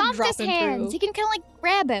 picking him up, dropping hands. through. He can kind of like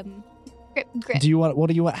grab him. Grip. Do you want? What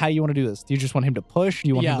do you want? How do you want to do this? Do you just want him to push? Do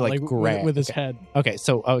you want yeah, him to like grab with his Okay. head. Okay,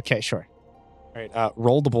 so sure. All right,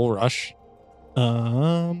 roll the bull rush.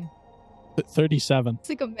 37. It's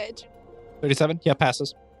like a magic. 37. Yeah,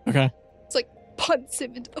 passes. Okay. Punts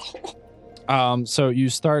him into the hole. So you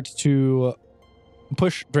start to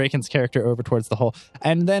push Draken's character over towards the hole,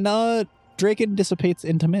 and then Draken dissipates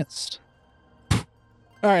into mist. All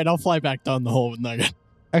right, I'll fly back down the hole with Nugget.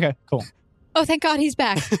 Okay, cool. Oh, thank God he's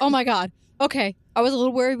back. Oh my God. Okay. I was a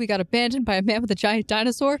little worried we got abandoned by a man with a giant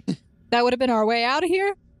dinosaur. That would have been our way out of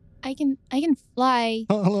here. I can fly.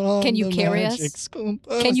 Can you carry us?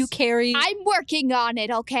 Can you carry? I'm working on it,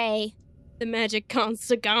 okay? The magic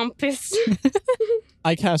Constagampus.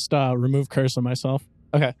 I cast Remove Curse on myself.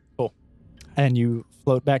 Okay, cool. And you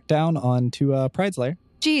float back down onto Pride's Lair.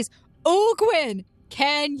 Jeez. Ugwin,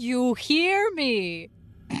 can you hear me?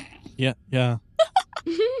 Yeah.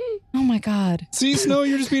 Oh my God. See, Snow,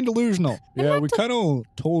 you're just being delusional. Yeah, we kind of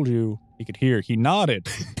told you he could hear. He nodded.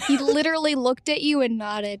 He literally looked at you and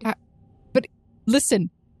nodded. Listen,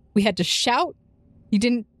 we had to shout. You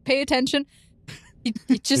didn't pay attention. You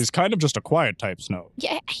just He's kind of just a quiet type, Snow.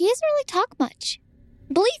 Yeah, he doesn't really talk much.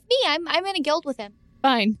 Believe me, I'm in a guild with him.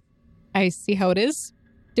 fine. I see how it is.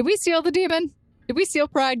 Did we seal the demon? Did we seal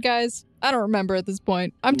Pride, guys? I don't remember at this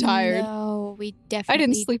point. I'm tired. No, we definitely I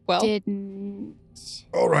didn't sleep well. didn't.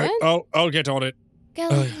 All right, I'll get on it.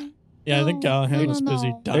 Callahan. Yeah, I think Callahan was busy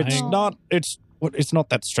no. dying. It's not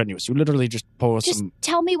that strenuous. You literally just pour Just some.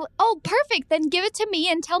 tell me what. Oh, perfect. Then give it to me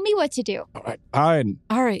and tell me what to do. All right, fine.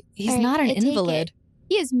 All right, he's All right, not an I take invalid. it.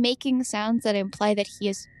 He is making sounds that imply that he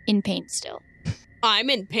is in pain still.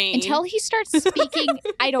 I'm in pain. Until he starts speaking,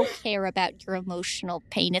 I don't care about your emotional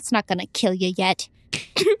pain. It's not going to kill you yet.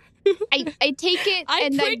 I take it I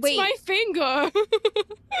and I pricked wait. my finger.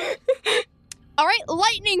 All right,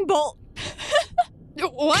 lightning bolt.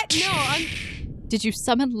 What? No, I'm. Did you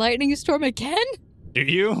summon lightning storm again? Do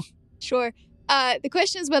you? Sure. The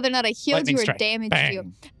question is whether or not I healed Lightning you or strike. damaged Bang.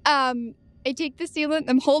 you. I take the sealant.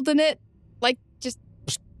 I'm holding it, like just.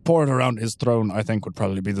 Pour it around his throne, I think, would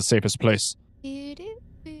probably be the safest place. Okay.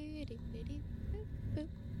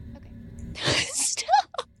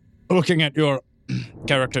 Stop. Looking at your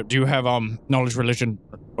character, do you have knowledge religion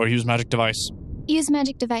or use magic device? Use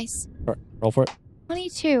magic device. All right, roll for it.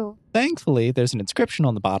 22. Thankfully, there's an inscription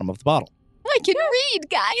on the bottom of the bottle. I can read,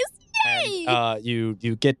 guys. Yay! And,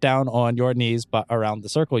 you get down on your knees but around the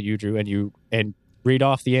circle you drew and read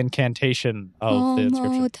off the incantation of the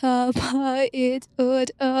inscription.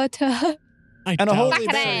 And a holy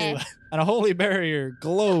barrier, and a holy barrier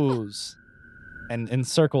glows and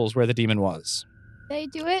encircles where the demon was. Did I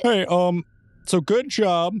do it? Hey, so good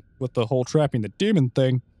job with the whole trapping the demon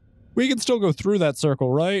thing. We can still go through that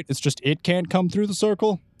circle, right? It's just it can't come through the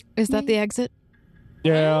circle? Is that the exit?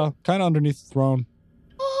 Yeah, kind of underneath the throne.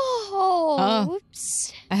 Oh,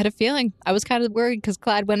 oops. I had a feeling. I was kind of worried because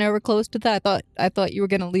Clyde went over close to that. I thought you were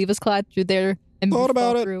going to leave us, Clyde, through there and Thought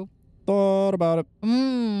about fall it. through. Thought about it.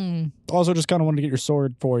 Mmm. Also just kind of wanted to get your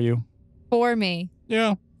sword for you. For me.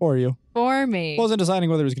 Yeah, for you. For me. Wasn't deciding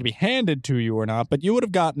whether it was going to be handed to you or not, but you would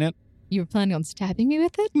have gotten it. You were planning on stabbing me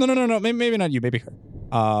with it? No. Maybe not you, maybe her.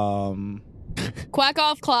 Quack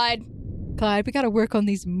off, Clyde. Clyde, we got to work on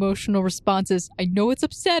these emotional responses. I know it's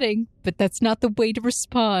upsetting, but that's not the way to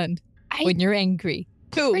respond when you're angry.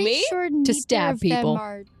 Who, Pretty me? sure neither stab of them people.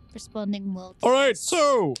 are responding well. To All right, this.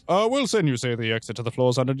 so, Wilson, you say the exit to the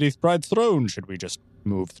floors underneath Bride's throne. Should we just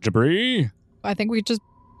move the debris? I think we just...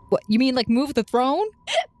 What, you mean like move the throne?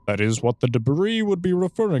 That is what the debris would be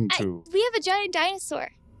referring to. We have a giant dinosaur.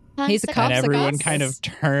 He's a Consequences. cop. And everyone Popsicles. kind of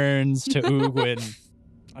turns to Ugwin.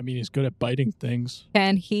 I mean, he's good at biting things.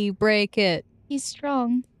 Can he break it? He's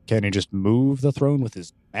strong. Can he just move the throne with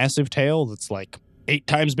his massive tail that's like 8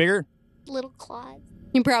 times bigger? Little claws.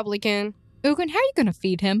 You probably can. Ugin, how are you going to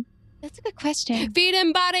feed him? That's a good question. Feed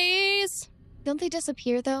him, buddies! Don't they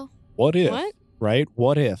disappear though? What if, What? right?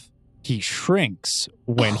 What if he shrinks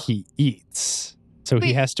when he eats? So he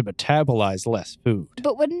Wait. has to metabolize less food.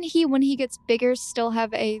 But wouldn't he, when he gets bigger, still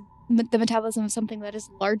have the metabolism of something that is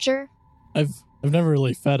larger? I've never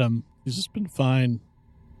really fed him. He's just been fine.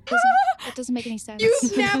 That doesn't make any sense.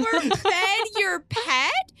 You've never fed your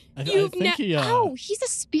pet? I You've think he. Oh, he's a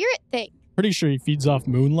spirit thing. Pretty sure he feeds off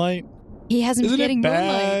moonlight. He hasn't Isn't been it getting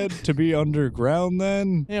bad moonlight. to be underground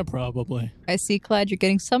then? Yeah, probably. I see, Clyde, you're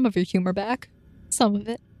getting some of your humor back. Some of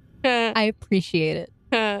it. I appreciate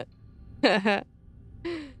it.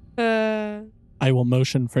 I will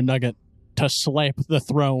motion for Nugget to slap the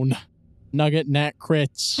throne. Nugget nat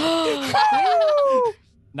crits.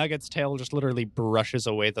 Nugget's tail just literally brushes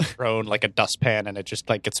away the throne like a dustpan, and it just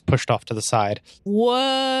like gets pushed off to the side.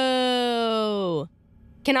 Whoa.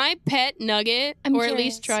 Can I pet Nugget? I'm or at curious.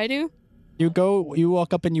 least try to? You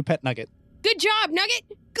walk up and you pet Nugget. Good job, Nugget!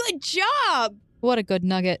 Good job! What a good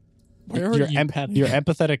nugget. Where are you petting? Your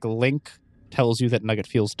empathetic link tells you that Nugget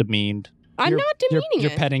feels demeaned. I'm You're- not demeaning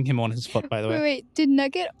You're it. petting him on his foot, by the way. Wait. Did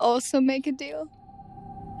Nugget also make a deal?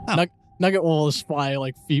 Nugget will just fly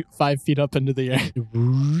like 5 feet up into the air.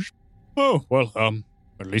 Oh, well,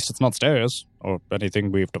 at least it's not stairs or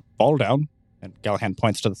anything we have to fall down. And Gallahan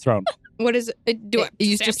points to the throne, What is it? Do it?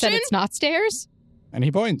 You just said it's not stairs? and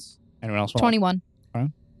he points. Anyone else want? 21.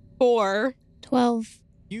 4. 12.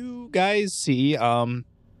 You guys see a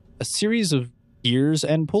series of gears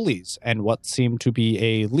and pulleys, and what seem to be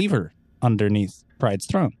a lever underneath Pride's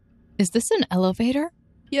throne. Is this an elevator?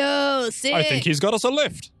 Yo, sick. I think he's got us a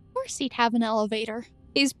lift. Of course he'd have an elevator.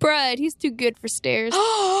 He's Pride. He's too good for stairs.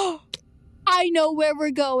 I know where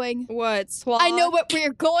we're going. What? Sloth? I know what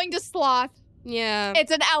we're going to Sloth. Yeah.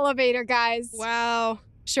 It's an elevator, guys. Wow.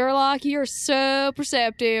 Sherlock, you're so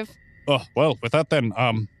perceptive. Oh, well, with that then,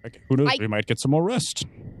 okay, who knows? I- We might get some more rest.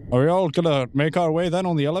 Are we all gonna make our way then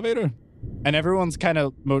on the elevator? And everyone's kind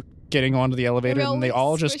of getting onto the elevator, We're and they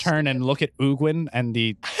always all just squished turn and together. look at Ugwin and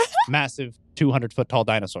the massive 200-foot tall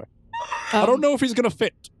dinosaur. I don't know if he's gonna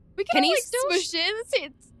fit. We Can he always still smush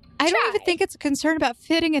it? I don't even Try. think it's a concern about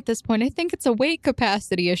fitting at this point. I think it's a weight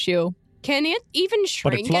capacity issue. Can it even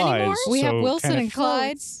shrink flies. anymore? We have So Wilson can it and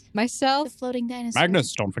Clyde, The myself. floating dinosaur.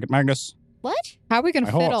 Magnus, don't forget Magnus. What? How are we going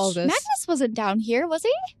to My fit horse. all this? Magnus wasn't down here, was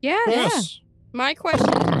he? Yeah. Yes. My question.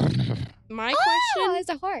 My Oh, question it's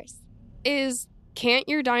a horse. is: can't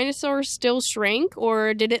your dinosaur still shrink,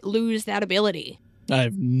 or did it lose that ability? I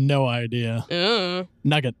have no idea.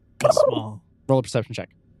 Nugget is small. Roll a perception check.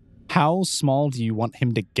 How small do you want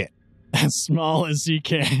him to get? As small as he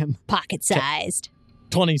can. Pocket sized.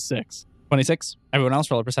 26. 26? Everyone else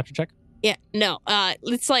roll a perception check. Yeah. No.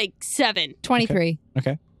 It's like 7. 23.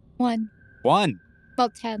 1. 1. Well,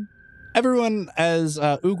 10. Everyone, as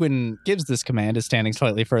Ugwin gives this command, is standing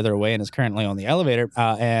slightly further away and is currently on the elevator.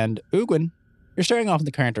 And Ugwin, you're staring off in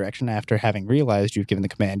the current direction after having realized you've given the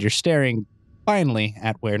command. You're staring finally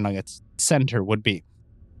at where Nugget's center would be.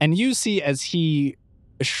 And you see as he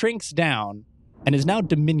shrinks down and is now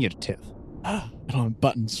diminutive. I don't have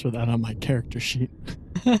buttons for that on my character sheet.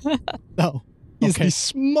 No. He's Okay. the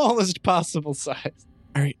smallest possible size.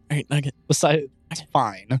 All right, Nugget. Besides, it's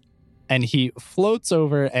fine. And he floats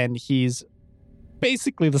over, and he's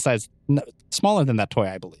basically the size, smaller than that toy,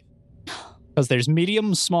 I believe. Because there's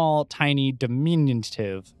medium, small, tiny,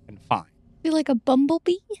 diminutive, and fine. Be like a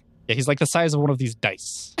bumblebee? Yeah, he's like the size of one of these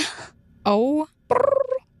dice. Oh.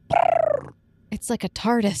 It's like a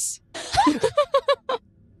TARDIS.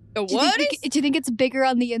 Do you think it's bigger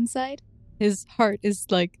on the inside? His heart is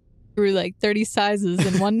like through like 30 sizes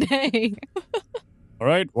in one day. All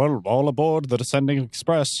right, well, all aboard the Descending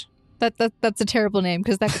Express. That's a terrible name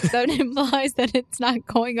because that implies that it's not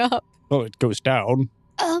going up. Well, it goes down,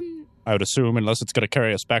 Um, I would assume, unless it's gonna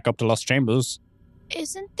carry us back up to Lost Chambers.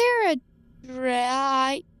 isn't there a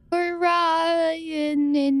driver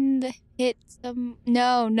in the hit?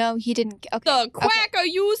 No, he didn't. Okay. The quack are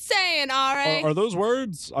you saying, Ari? Are those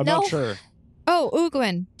words? I'm No. not sure. Oh,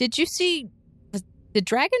 Ugwin, did you see? Did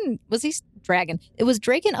Dragon? Was he Dragon? It was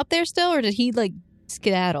Draken up there still, or did he like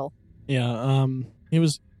skedaddle? Yeah, he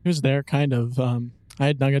was there kind of. I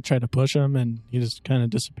had Nugget try to push him and he just kind of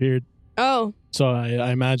disappeared. Oh. So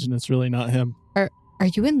I imagine it's really not him. Are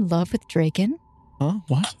you in love with Draken? Huh?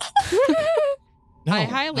 What? No, I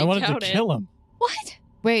highly I wanted doubt to it. kill him. What?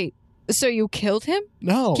 Wait, so you killed him?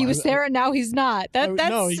 No. He was there and now he's not. That's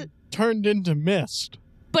No, he turned into mist.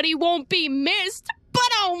 But he won't be missed.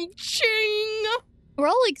 Ching. We're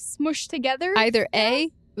all like smushed together. either A,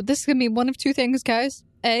 this can be one of two things, guys.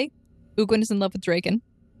 Ugwin is in love with Draken,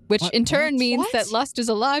 which in turn means What? that Lust is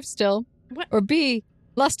alive still. What? Or B,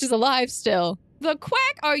 Lust is alive still. The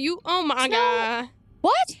quack? Are you? Oh my No. god.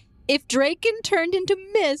 What? If Draken turned into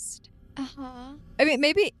mist, Uh-huh. I mean,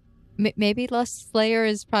 maybe Lust Slayer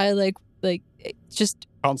is probably like just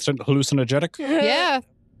Constant hallucinogenic. yeah.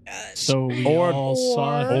 So we Or- all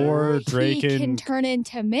saw her. Or he Draken. can turn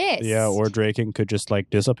into mist. Yeah, or Draken could just like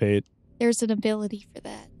dissipate. There's an ability for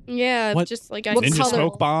that. Yeah, What- just like I What Ninja color?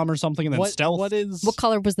 smoke bomb or something, and then stealth. What is? What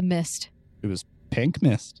color was the mist? It was pink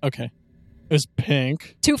mist. Okay, it was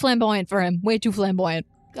pink. Too flamboyant for him. Way too flamboyant.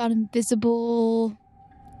 Got invisible.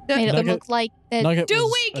 Made it Nugget- look like that. Nugget Do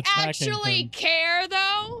was we attacking actually him. care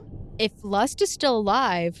though? If Lust is still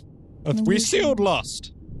alive, We sealed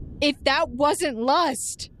Lust. if that wasn't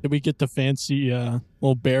Lust, Did we get the fancy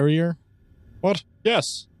little barrier? What?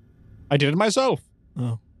 Yes. I did it myself.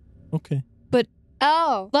 Oh, okay.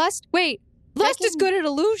 Oh, Lust. Wait, Lust is Draken- good at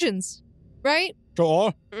illusions, right?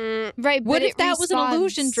 Sure. right. What but if it that was an respawns.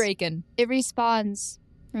 illusion, Draken? It respawns.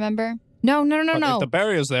 Remember? No. But if the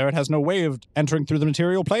barrier's there, it has no way of entering through the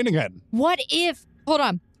material plane again. What if? Hold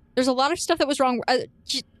on. There's a lot of stuff that was wrong.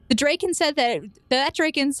 The Draken said that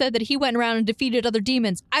Draken said that he went around and defeated other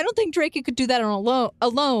demons. I don't think Draken could do that on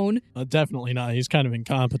alone. Definitely not. He's kind of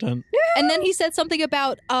incompetent. And then he said something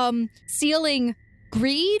about sealing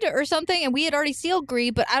greed or something, and we had already sealed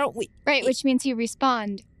greed, but Right, which means he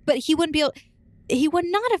respawned. but he wouldn't be able. He would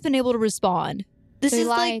not have been able to respond. This They is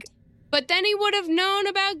lied. like But then he would have known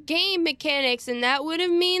about game mechanics, and that would have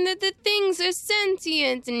mean that the things are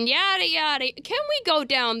sentient and yada yada. Can we go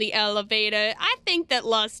down the elevator? I think that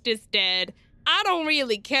Lust is dead. I don't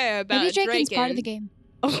really care about Maybe Draken's Draken. part of the game.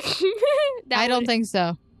 I don't think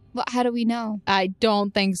so. Well, how do we know? I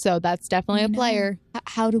don't think so. That's definitely a No. player.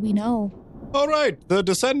 How do we know? All right, the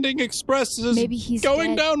descending express is Maybe he's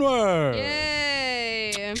going dead. downward.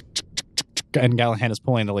 Yay! And Gallahan is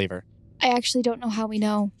pulling the lever. I actually don't know how we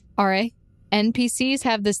know. RA, NPCs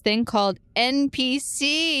have this thing called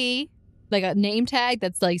NPC, like a name tag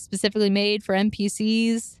that's like specifically made for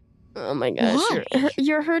NPCs. Oh my gosh, Why?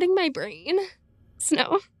 you're hurting my brain.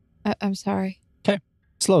 Snow. I'm sorry.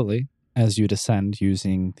 Slowly, as you descend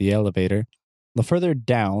using the elevator, the further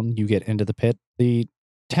down you get into the pit, the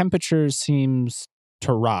temperature seems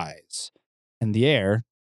to rise, and the air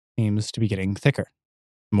seems to be getting thicker,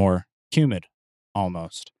 more humid,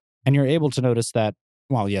 almost. And you're able to notice that,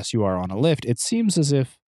 while yes, you are on a lift, it seems as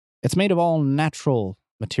if it's made of all natural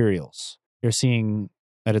materials. You're seeing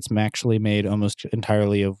that it's actually made almost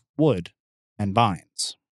entirely of wood and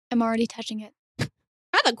vines. I'm already touching it.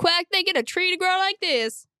 How the quack they get a tree to grow like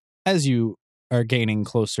this? As you are gaining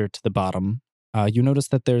closer to the bottom, you notice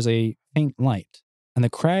that there's a faint light, and the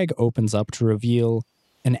crag opens up to reveal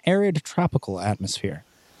an arid tropical atmosphere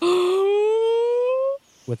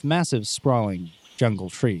with massive sprawling jungle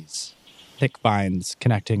trees, thick vines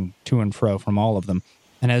connecting to and fro from all of them.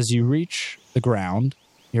 And as you reach the ground,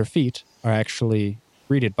 your feet are actually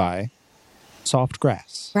greeted by soft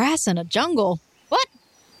grass. Grass in a jungle.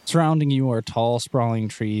 Surrounding you are tall, sprawling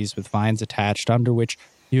trees with vines attached, under which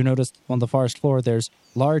you notice on the forest floor there's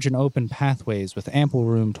large and open pathways with ample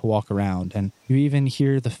room to walk around, and you even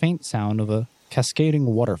hear the faint sound of a cascading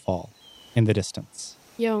waterfall in the distance.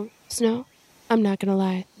 Yo, Snow, I'm not gonna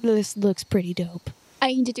lie. This looks pretty dope. I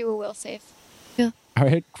need to do a will save. All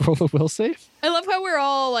right, roll a will save. I love how we're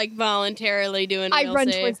all like voluntarily doing. I will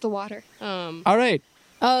run save. towards the water. All right,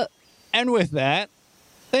 and with that,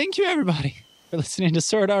 thank you everybody for listening to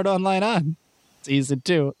Sword Art Online On Season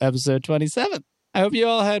 2, Episode 27. I hope you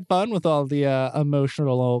all had fun with all the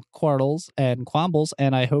emotional quarrels and quambles,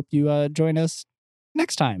 and I hope you join us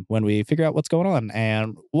next time when we figure out what's going on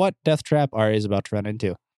and what death trap Ari is about to run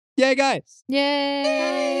into. Yay, guys!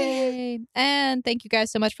 Yay! And thank you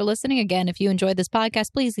guys so much for listening. Again, if you enjoyed this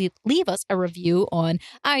podcast, please leave us a review on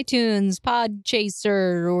iTunes,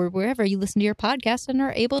 Podchaser, or wherever you listen to your podcast and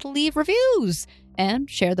are able to leave reviews. And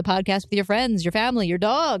share the podcast with your friends, your family, your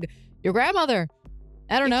dog, your grandmother.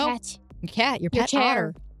 I don't know. Cat. Your cat, your Your pet chair.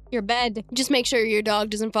 otter. Your bed. Just make sure your dog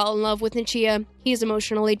doesn't fall in love with Nichia. He's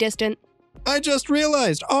emotionally distant. I just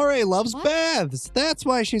realized RA loves What? baths. That's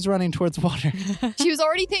why she's running towards water. She was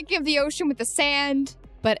already thinking of the ocean with the sand.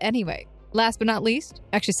 But anyway, last but not least,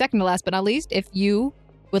 actually second to last but not least, if you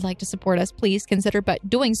would like to support us, please consider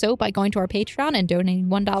doing so by going to our Patreon and donating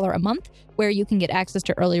 $1 a month, where you can get access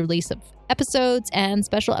to early release of episodes and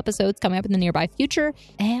special episodes coming up in the nearby future.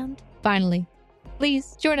 And finally,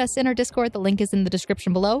 please join us in our Discord. The link is in the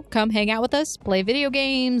description below. Come hang out with us, play video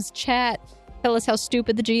games, chat, tell us how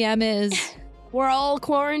stupid the GM is. We're all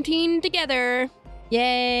quarantined together.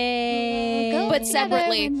 Yay! Go But together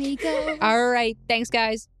separately. when we go. All right. Thanks,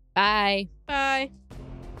 guys. Bye. Bye.